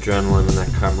 that adrenaline and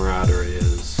that camaraderie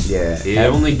is. Yeah, you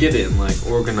only get it in like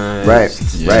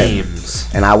organized teams.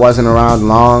 And I wasn't around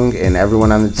long, and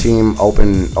everyone on the team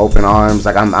open arms.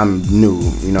 Like I'm new,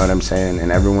 you know what I'm saying?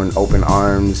 And everyone open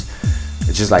arms.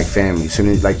 It's just like family. Soon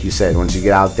as, like you said, once you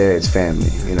get out there, it's family.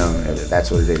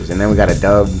 That's what it is. And then we got a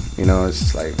dub. It's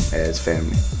just like it's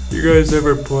family. You guys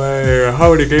ever play?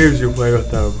 How many games you play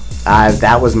with them?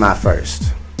 That was my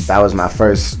first. That was my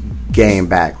first game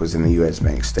back, was in the U.S.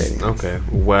 Bank Stadium. Okay.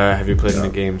 Well, have you played in the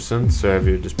game since, or have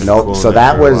you just been Nope. So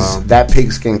that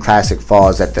Pigskin Classic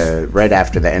falls right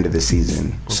after the end of the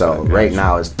season. Okay, so right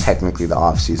now is technically the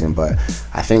off season, but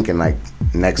I think in like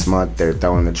next month they're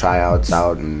throwing the tryouts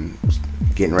out and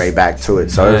getting right back to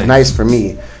it. So it was nice for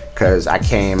me because I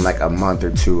came like a month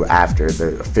or two after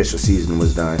the official season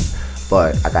was done.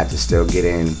 But I got to still get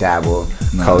in, dabble.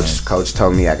 Nice. Coach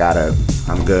told me I'm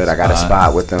good. I got a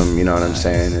spot with them. You know what I'm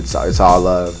saying? It's all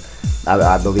love.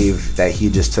 I believe that he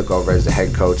just took over as the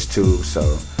head coach too.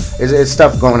 So it's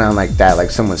stuff going on like that. Like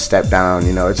someone stepped down.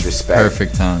 It's respect.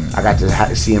 Perfect time. I got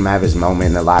to see him have his moment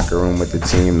in the locker room with the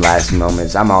team. Last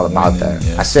moments. I'm all about that.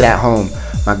 Yeah. I sit at home.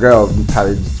 My girl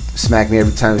probably smack me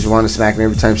every time. She wants to smack me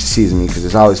every time she sees me because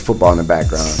there's always football in the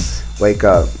background. Wake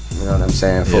up, you know what I'm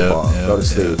saying? Football. Go to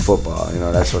sleep, football.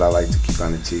 That's what I like to keep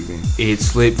on the TV. Eat,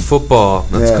 sleep, football.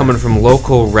 That's coming from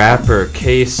local rapper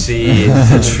KC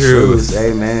The Truth.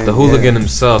 Amen. The hooligan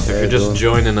himself. If you're just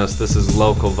joining us, this is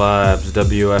Local Vibes,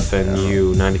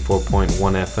 WFNU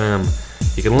 94.1 FM.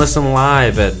 You can listen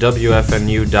live at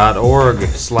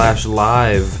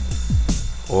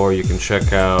WFNU.org/live, or you can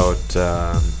check out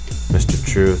Mr.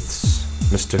 Truth's,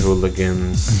 Mr.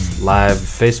 Hooligan's live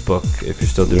Facebook if you're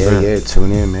still doing that. Yeah,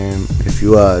 tune in, man. If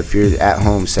you're at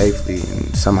home safely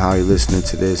and somehow you're listening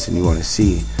to this and you want to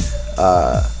see,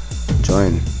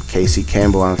 join Casey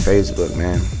Campbell on Facebook,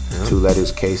 man. Yep. 2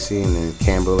 letters KC and then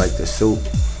Campbell like the soup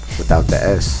without the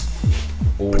S.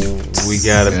 We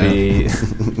gotta be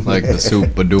like the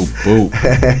super dupe boop.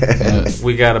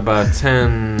 We got about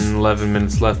 10-11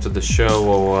 minutes left of the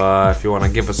show. If you want to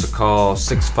give us a call,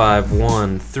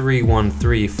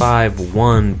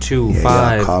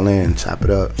 651-313-5125. Call in, chop it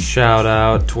up. Shout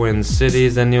out Twin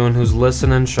Cities. Anyone who's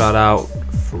listening, shout out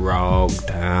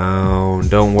Frogtown.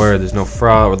 Don't worry, there's no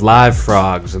live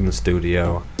frogs in the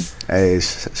studio. Hey,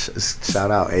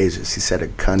 shout out Asia. She said a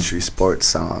country sports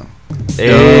song.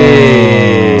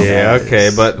 Hey, okay,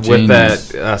 but with that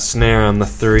snare on the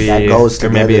 3, that goes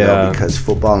together though, because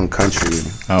football and country.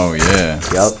 Oh yeah.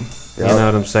 Yep. You know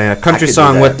what I'm saying? A country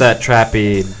song with that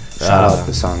trappy. Shout out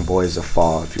the song "Boys of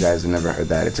Fall." If you guys have never heard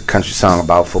that, it's a country song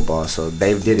about football. So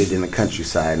they did it in the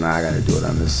countryside. Now I got to do it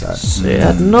on this side.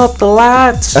 Setting up the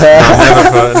lights.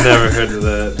 Never heard of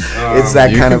that. It's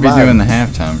that kind of vibe. You could be doing the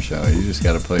halftime show. You just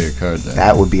got to play your card there.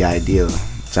 That would be ideal.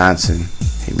 Johnson,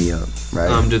 hit me up.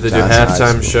 Right. Do they do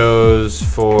halftime shows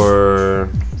for?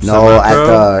 No,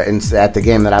 at the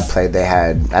game that I played, they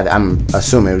had. I'm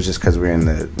assuming it was just because we were in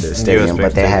the stadium,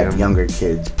 but they had younger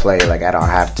kids play like at our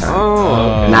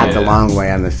halftime. Not the long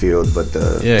way on the field, but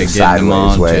the sideways them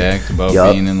all way. Jacked about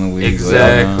being in the league.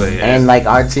 Exactly. And like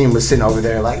our team was sitting over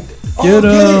there like, Get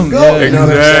him! Go. Yeah, You know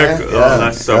what I'm saying? Exactly. Oh,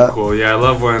 that's so cool. Yeah, I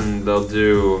love when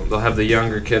they'll have the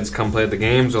younger kids come play the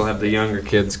games. They'll have the younger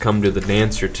kids come to the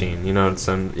dance routine. You know what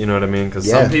I mean? Because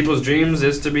some people's dreams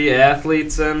is to be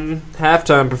athletes and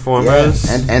halftime performers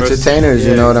and entertainers.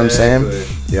 You know what I'm saying?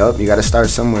 Yep. You got to start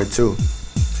somewhere too.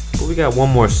 Well, we got one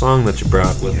more song that you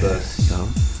brought with us.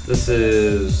 This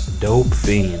is Dope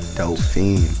Fiend. Dope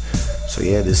Fiend. So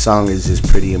yeah, this song is just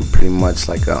pretty much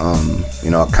like a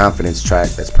a confidence track.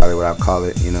 That's probably what I'll call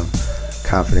it.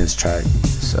 Confidence track.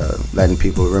 It's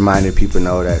reminding people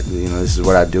know that this is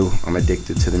what I do. I'm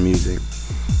addicted to the music.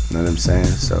 You know what I'm saying?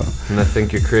 So. And I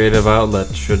think your creative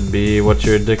outlet should be what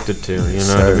you're addicted to. You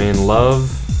know what I mean? Love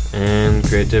and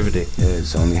creativity. Yeah,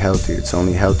 it's only healthy. It's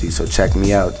only healthy. So check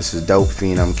me out. This is Dope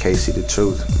Fiend. I'm Casey the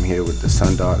Truth. I'm here with the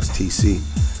SunDogs TC.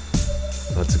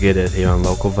 Let's get it here on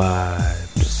Local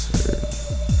Vibes.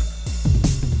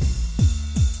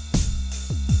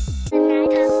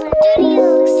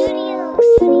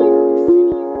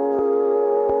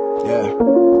 Yeah.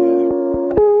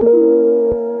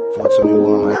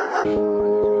 421, man.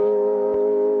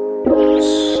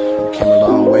 We came a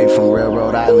long way from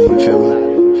Railroad Island, you feel me?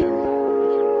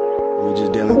 We're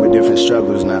just dealing with different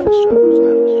struggles now.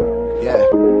 Yeah.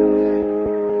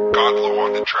 Godlow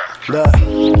on the track. Look,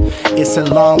 it's a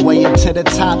long way up to the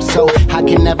top, so I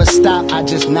can never stop. I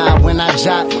just nod when I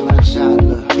jot.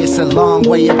 It's a long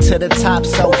way up to the top,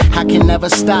 so I can never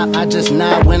stop. I just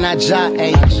nod when I jot.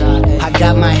 Ay. I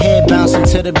got my head bouncing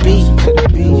to the beat.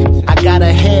 I got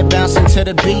a head bouncing to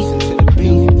the beat.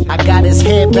 I got his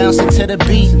head bouncing to the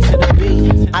beat.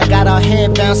 I got our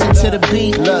head bouncing to the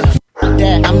beat. Look.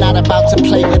 That I'm not about to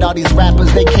play with all these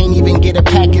rappers. They can't even get a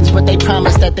package, but they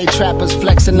promise that they trappers.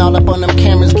 Flexing all up on them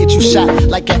cameras, get you shot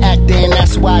like an actor. And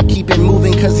that's why I keep it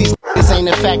moving, cause these niggas ain't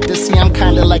a factor. See, I'm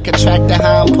kinda like a tractor,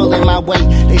 how I'm pulling my weight.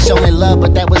 They show me love,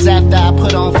 but that was after I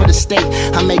put on for the state.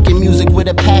 I'm making music with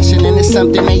a passion, and it's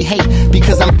something they hate,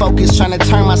 because I'm focused trying to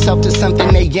turn myself to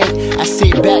something they ain't. I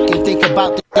sit back and think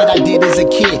about the that I did as a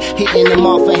kid, hitting them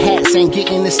off of hats and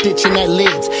getting the stitching at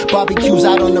lids. Barbecues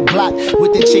out on the block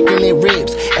with the chicken and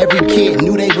ribs. Every kid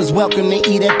knew they was welcome to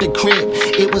eat at the crib.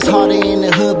 It was harder in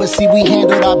the hood, but see, we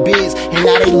handled our biz. And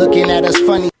now they looking at us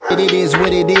funny. It is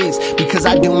what it is, because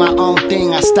I do my own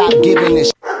thing. I stopped giving this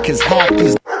shit, cause half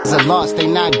these are lost, they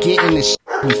not getting this shit.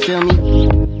 You feel me?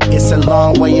 It's a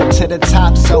long way up to the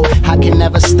top, so I can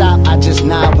never stop. I just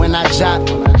nod when I jot.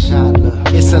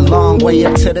 It's a long way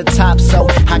up to the top, so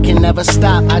I can never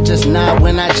stop. I just nod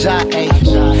when I jot. Ay.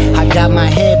 I got my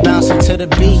head bouncing to the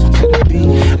beat.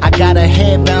 I got a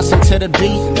head bouncing to the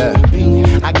beat.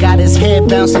 I got his head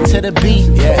bouncing to the beat.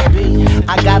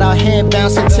 I got our head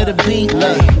bouncing to the beat.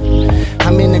 Look.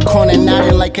 I'm in the corner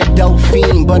nodding like a dope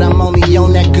fiend, but I'm only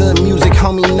on that good music,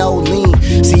 homie, no lean.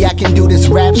 See, I can do this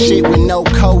rap shit with no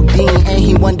codeine. And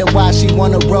he wonder why she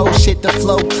wanna roll shit, the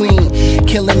flow clean.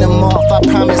 Killing them off, I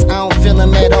promise I don't feel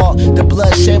them at all. The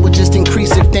bloodshed would just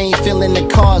increase if they ain't feeling the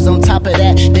cause. On top of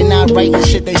that, they not writing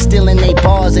shit, they stealing they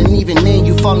bars. And even then,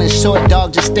 you falling short,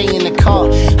 dog, just stay in the car.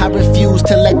 I refuse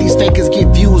to let these fakers get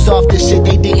views off the shit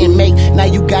they didn't make. Now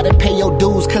you gotta pay your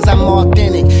dues, cause I'm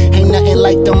authentic. Ain't nothing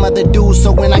like them other dudes,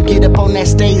 so when I get up on that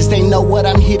stage, they know what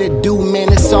I'm here to do,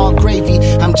 man, it's all gravy.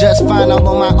 I'm just fine all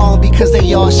on my own because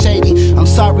they all shady. I'm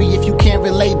sorry if you can't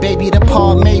relate, baby, the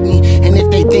Paul made me. And if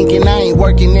they thinking I ain't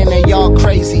working, then they all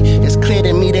crazy. It's clear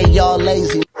to me they all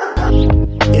lazy.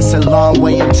 It's a long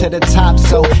way up to the top,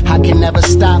 so I can never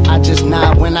stop. I just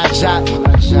nod when I jot.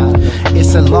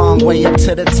 It's a long way up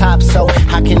to the top, so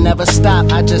I can never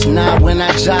stop. I just nod when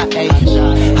I jot. Ay.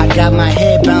 I got my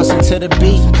head bouncing to the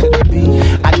beat.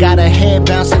 I got a head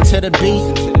bouncing to the beat.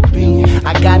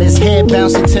 I got his head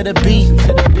bouncing to the beat.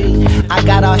 I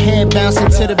got our head bouncing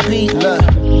to the beat. Look.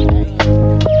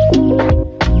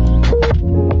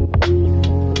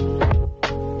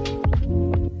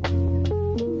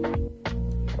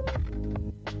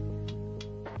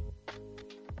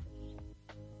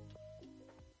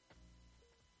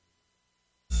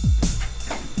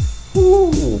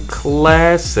 Ooh,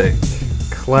 classic.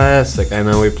 I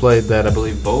know we played that, I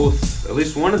believe both, at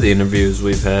least one of the interviews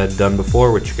we've had done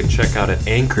before, which you can check out at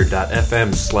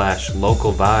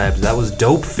anchor.fm/localvibes. That was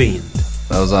Dope Fiend.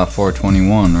 That was on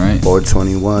 421, right?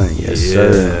 421, yes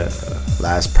sir.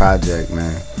 Last project,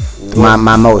 man.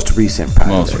 My most recent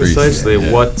project. Precisely.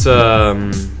 Yeah. What's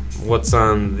in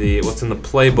the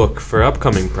playbook for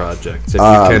upcoming projects? If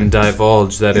you can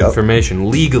divulge that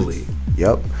information legally.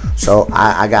 Yep. So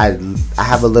I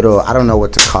have a little, I don't know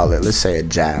what to call it. Let's say a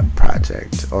jab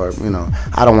project, or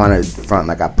I don't want to front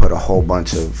like I put a whole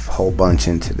bunch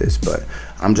into this, but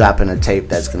I'm dropping a tape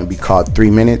that's gonna be called 3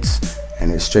 Minutes,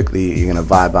 and it's strictly you're gonna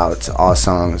vibe out to all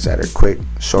songs that are quick,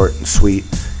 short, and sweet.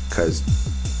 Cause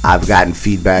I've gotten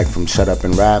feedback from Shut Up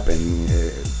and Rap and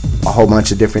a whole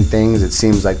bunch of different things. It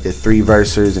seems like the 3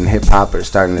 versers in hip hop are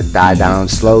starting to die down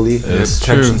slowly. It's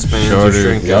Attention spans are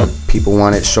shrinking. Yep. People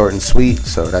want it short and sweet,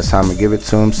 so that's how I'm gonna give it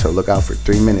to them. So look out for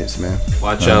 3 minutes, man.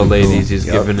 Watch out, ladies. He's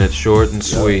giving it short and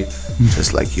sweet.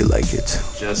 Just like you like it.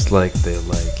 Just like they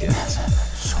like it.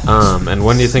 And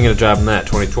when are you thinking of dropping that?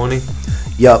 2020?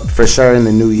 Yup, for sure in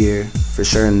the new year. For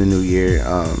sure in the new year.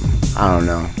 I don't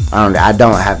know. I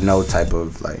don't have no type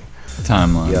of like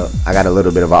timeline. Yup, I got a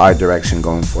little bit of an art direction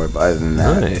going for it, but other than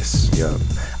that, nice. Yup.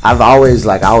 I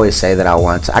always say that I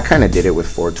want to. I kind of did it with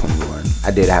 421.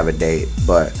 I did have a date,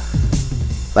 but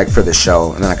like for the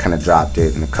show, and then I kind of dropped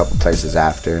it in a couple places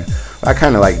after. I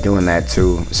kind of like doing that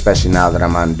too, especially now that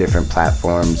I'm on different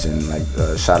platforms and like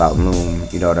shout out Loom.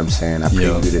 You know what I'm saying? I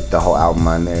previewed it, the whole album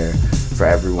on there for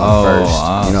everyone first.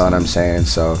 Awesome. You know what I'm saying?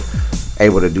 So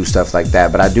able to do stuff like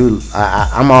that. But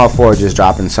I'm all for just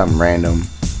dropping something random.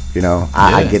 You know,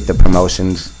 I get the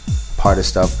promotions part of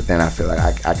stuff, but then I feel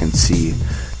like I can see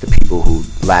the people who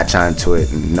latch onto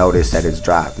it and notice that it's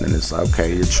dropped, and it's like,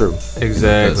 okay, you're true.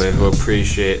 Exactly, who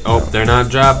appreciate. Oh, they're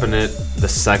not dropping it the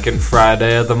second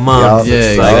Friday of the month. Yup.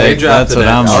 It's like they dropped it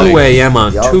at 2 a.m.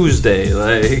 on Tuesday.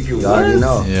 Like, you already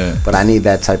know. Yeah. But I need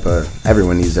that type of.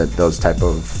 Everyone needs those type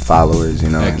of followers, you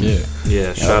know. Heck yeah.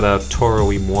 Yeah. Shout out Toro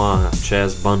y Moi,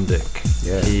 Chaz Bundick.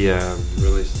 Yeah. He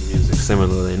released music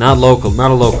similarly. Not a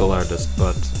local artist,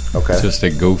 but. Okay. Just a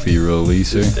goofy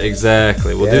releaser.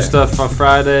 Exactly. We'll do stuff on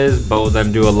Fridays, but we'll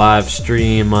then do a live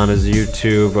stream on his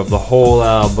YouTube of the whole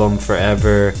album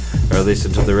forever, or at least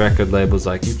until the record label's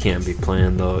like, you can't be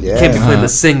playing those. You can't be playing the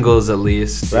singles at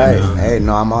least. Right. You know? Hey,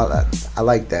 no, I'm all that. I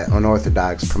like that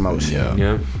unorthodox promotion.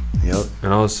 Yeah. Yep.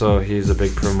 And also, he's a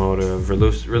big promoter of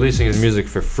releasing his music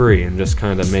for free and just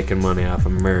kind of making money off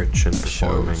of merch and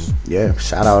performing. Yeah.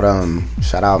 Shout out,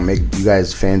 Mick. You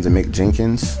guys fans of Mick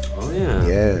Jenkins? Oh yeah.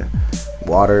 Yeah.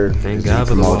 Water. Thank God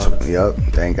for the water. Yep.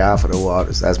 Thank God for the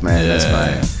waters. That's man. Yeah. That's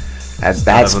my. That's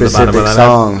that specific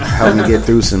song helped me get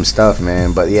through some stuff,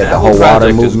 man. But yeah, the whole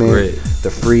water movement, the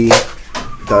free,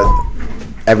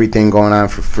 everything going on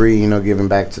for free. You know, giving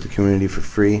back to the community for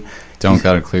free. Don't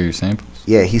gotta clear your samples.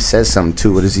 Yeah, he says something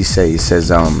too. What does he say? He says,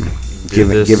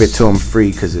 give it to him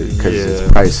free because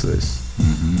it's priceless.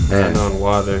 Mm-hmm. And on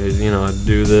water,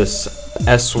 do this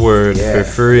S word for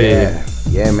free.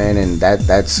 Yeah, man, and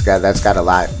that's got a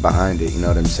lot behind it. You know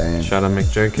what I'm saying? Shout out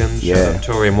Mick Jenkins. Shout out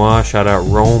Tori Moi. Shout out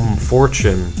Rome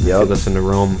Fortune. If you listen to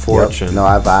Rome Fortune. Yep. No,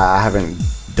 I haven't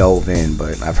dove in,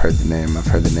 but I've heard the name.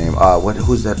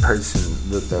 Who's that person?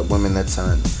 The woman that's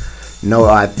on? No,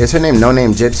 is her name No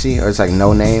Name Gypsy, or it's like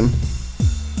No Name?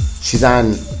 She's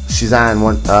on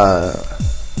one.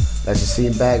 Let's just see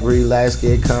back, relax,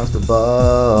 get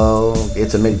comfortable.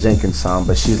 It's a Mick Jenkins song,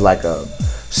 but she's like a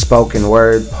spoken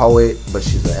word poet, but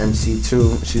she's an MC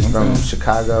too. She's from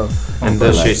Chicago. And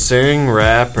does she sing,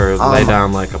 rap, or lay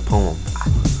down like a poem?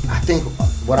 I think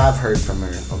what I've heard from her,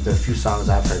 of the few songs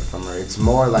I've heard from her, it's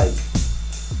more like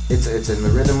it's in the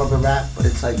rhythm of a rap, but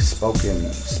it's like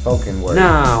spoken word.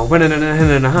 No,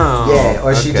 yeah,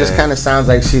 or she just kind of sounds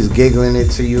like she's giggling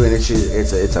it to you, and it's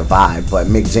a vibe. But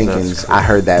Mick Jenkins, cool. I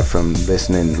heard that from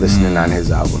listening on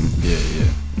his album.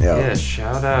 Yeah,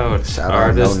 shout out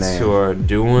artists who are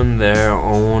doing their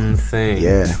own thing.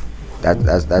 Yeah,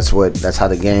 that's how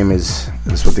the game is.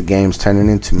 That's what the game's turning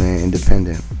into, man.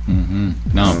 Independent. Mm-hmm.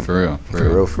 No, for real.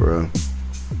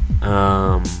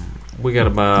 We got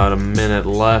about a minute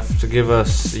left. Give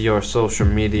us your social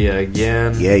media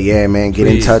again. Yeah, man. Get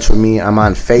in touch with me. I'm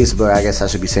on Facebook. I guess I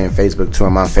should be saying Facebook too.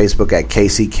 I'm on Facebook at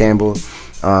KC Campbell.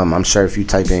 I'm sure if you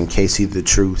type in KC The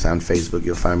Truth on Facebook,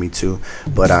 you'll find me too.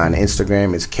 But on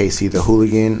Instagram, it's KC The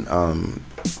Hooligan.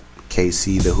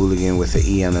 KC The Hooligan with the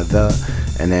E on the the.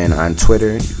 And then on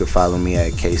Twitter, you can follow me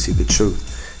at KC The Truth.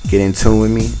 Get in tune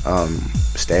with me.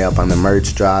 Stay up on the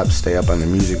merch drops. Stay up on the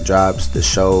music drops. The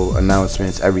show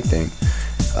announcements. Everything.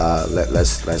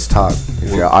 Let's talk.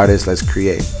 If you're an artist, let's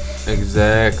create.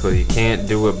 Exactly. You can't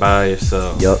do it by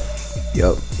yourself. Yup.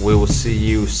 We will see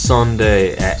you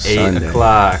Sunday at 8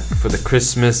 o'clock for the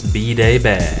Christmas B-Day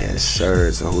Bash. Yes, sir.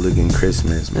 It's a hooligan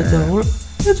Christmas, man. It's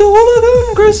a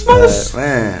hooligan Christmas.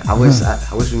 Man, I wish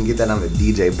we can get that on the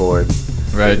DJ board.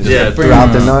 Right. Yeah.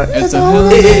 Throughout the night. It's a well,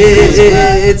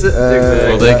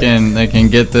 they can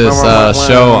get this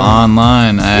show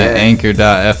online at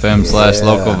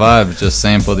anchor.fm/local vibes. Just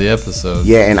sample the episode.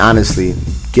 Yeah, and honestly,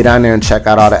 get on there and check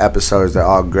out all the episodes. They're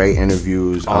all great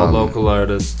interviews. All local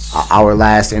artists. Our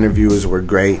last interviews were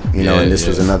great, you know, and this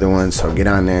was another one. So get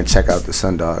on there and check out the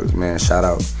SunDogs, man. Shout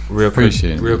out. Real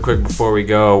quick before we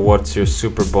go, what's your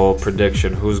Super Bowl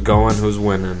prediction? Who's going? Who's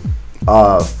winning?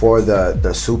 For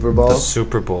the Super Bowl. The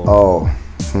Super Bowl. Oh.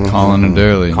 Calling it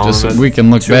early. Just so we can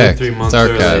look 2 back. or 3 months It's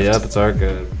archived. early. Yep, it's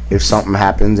archived. If something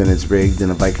happens and it's rigged and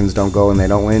the Vikings don't go and they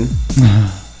don't win,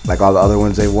 like all the other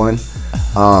ones they won,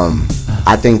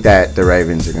 I think that the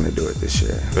Ravens are going to do it this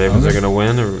year. Ravens are going to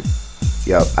win? Or?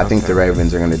 Yep, I think the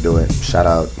Ravens are going to do it. Shout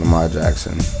out Lamar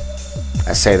Jackson.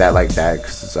 I say that like that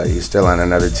because it's like he's still on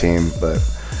another team, but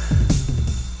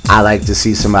I like to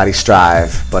see somebody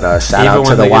strive. But shout out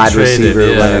to the wide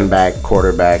receiver, running back,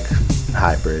 quarterback,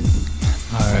 hybrid.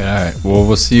 All right. Well,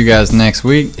 we'll see you guys next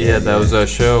week. Yeah, that was our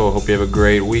show. Hope you have a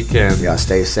great weekend. Y'all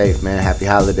stay safe, man. Happy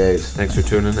holidays. Thanks for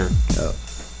tuning in. Yep.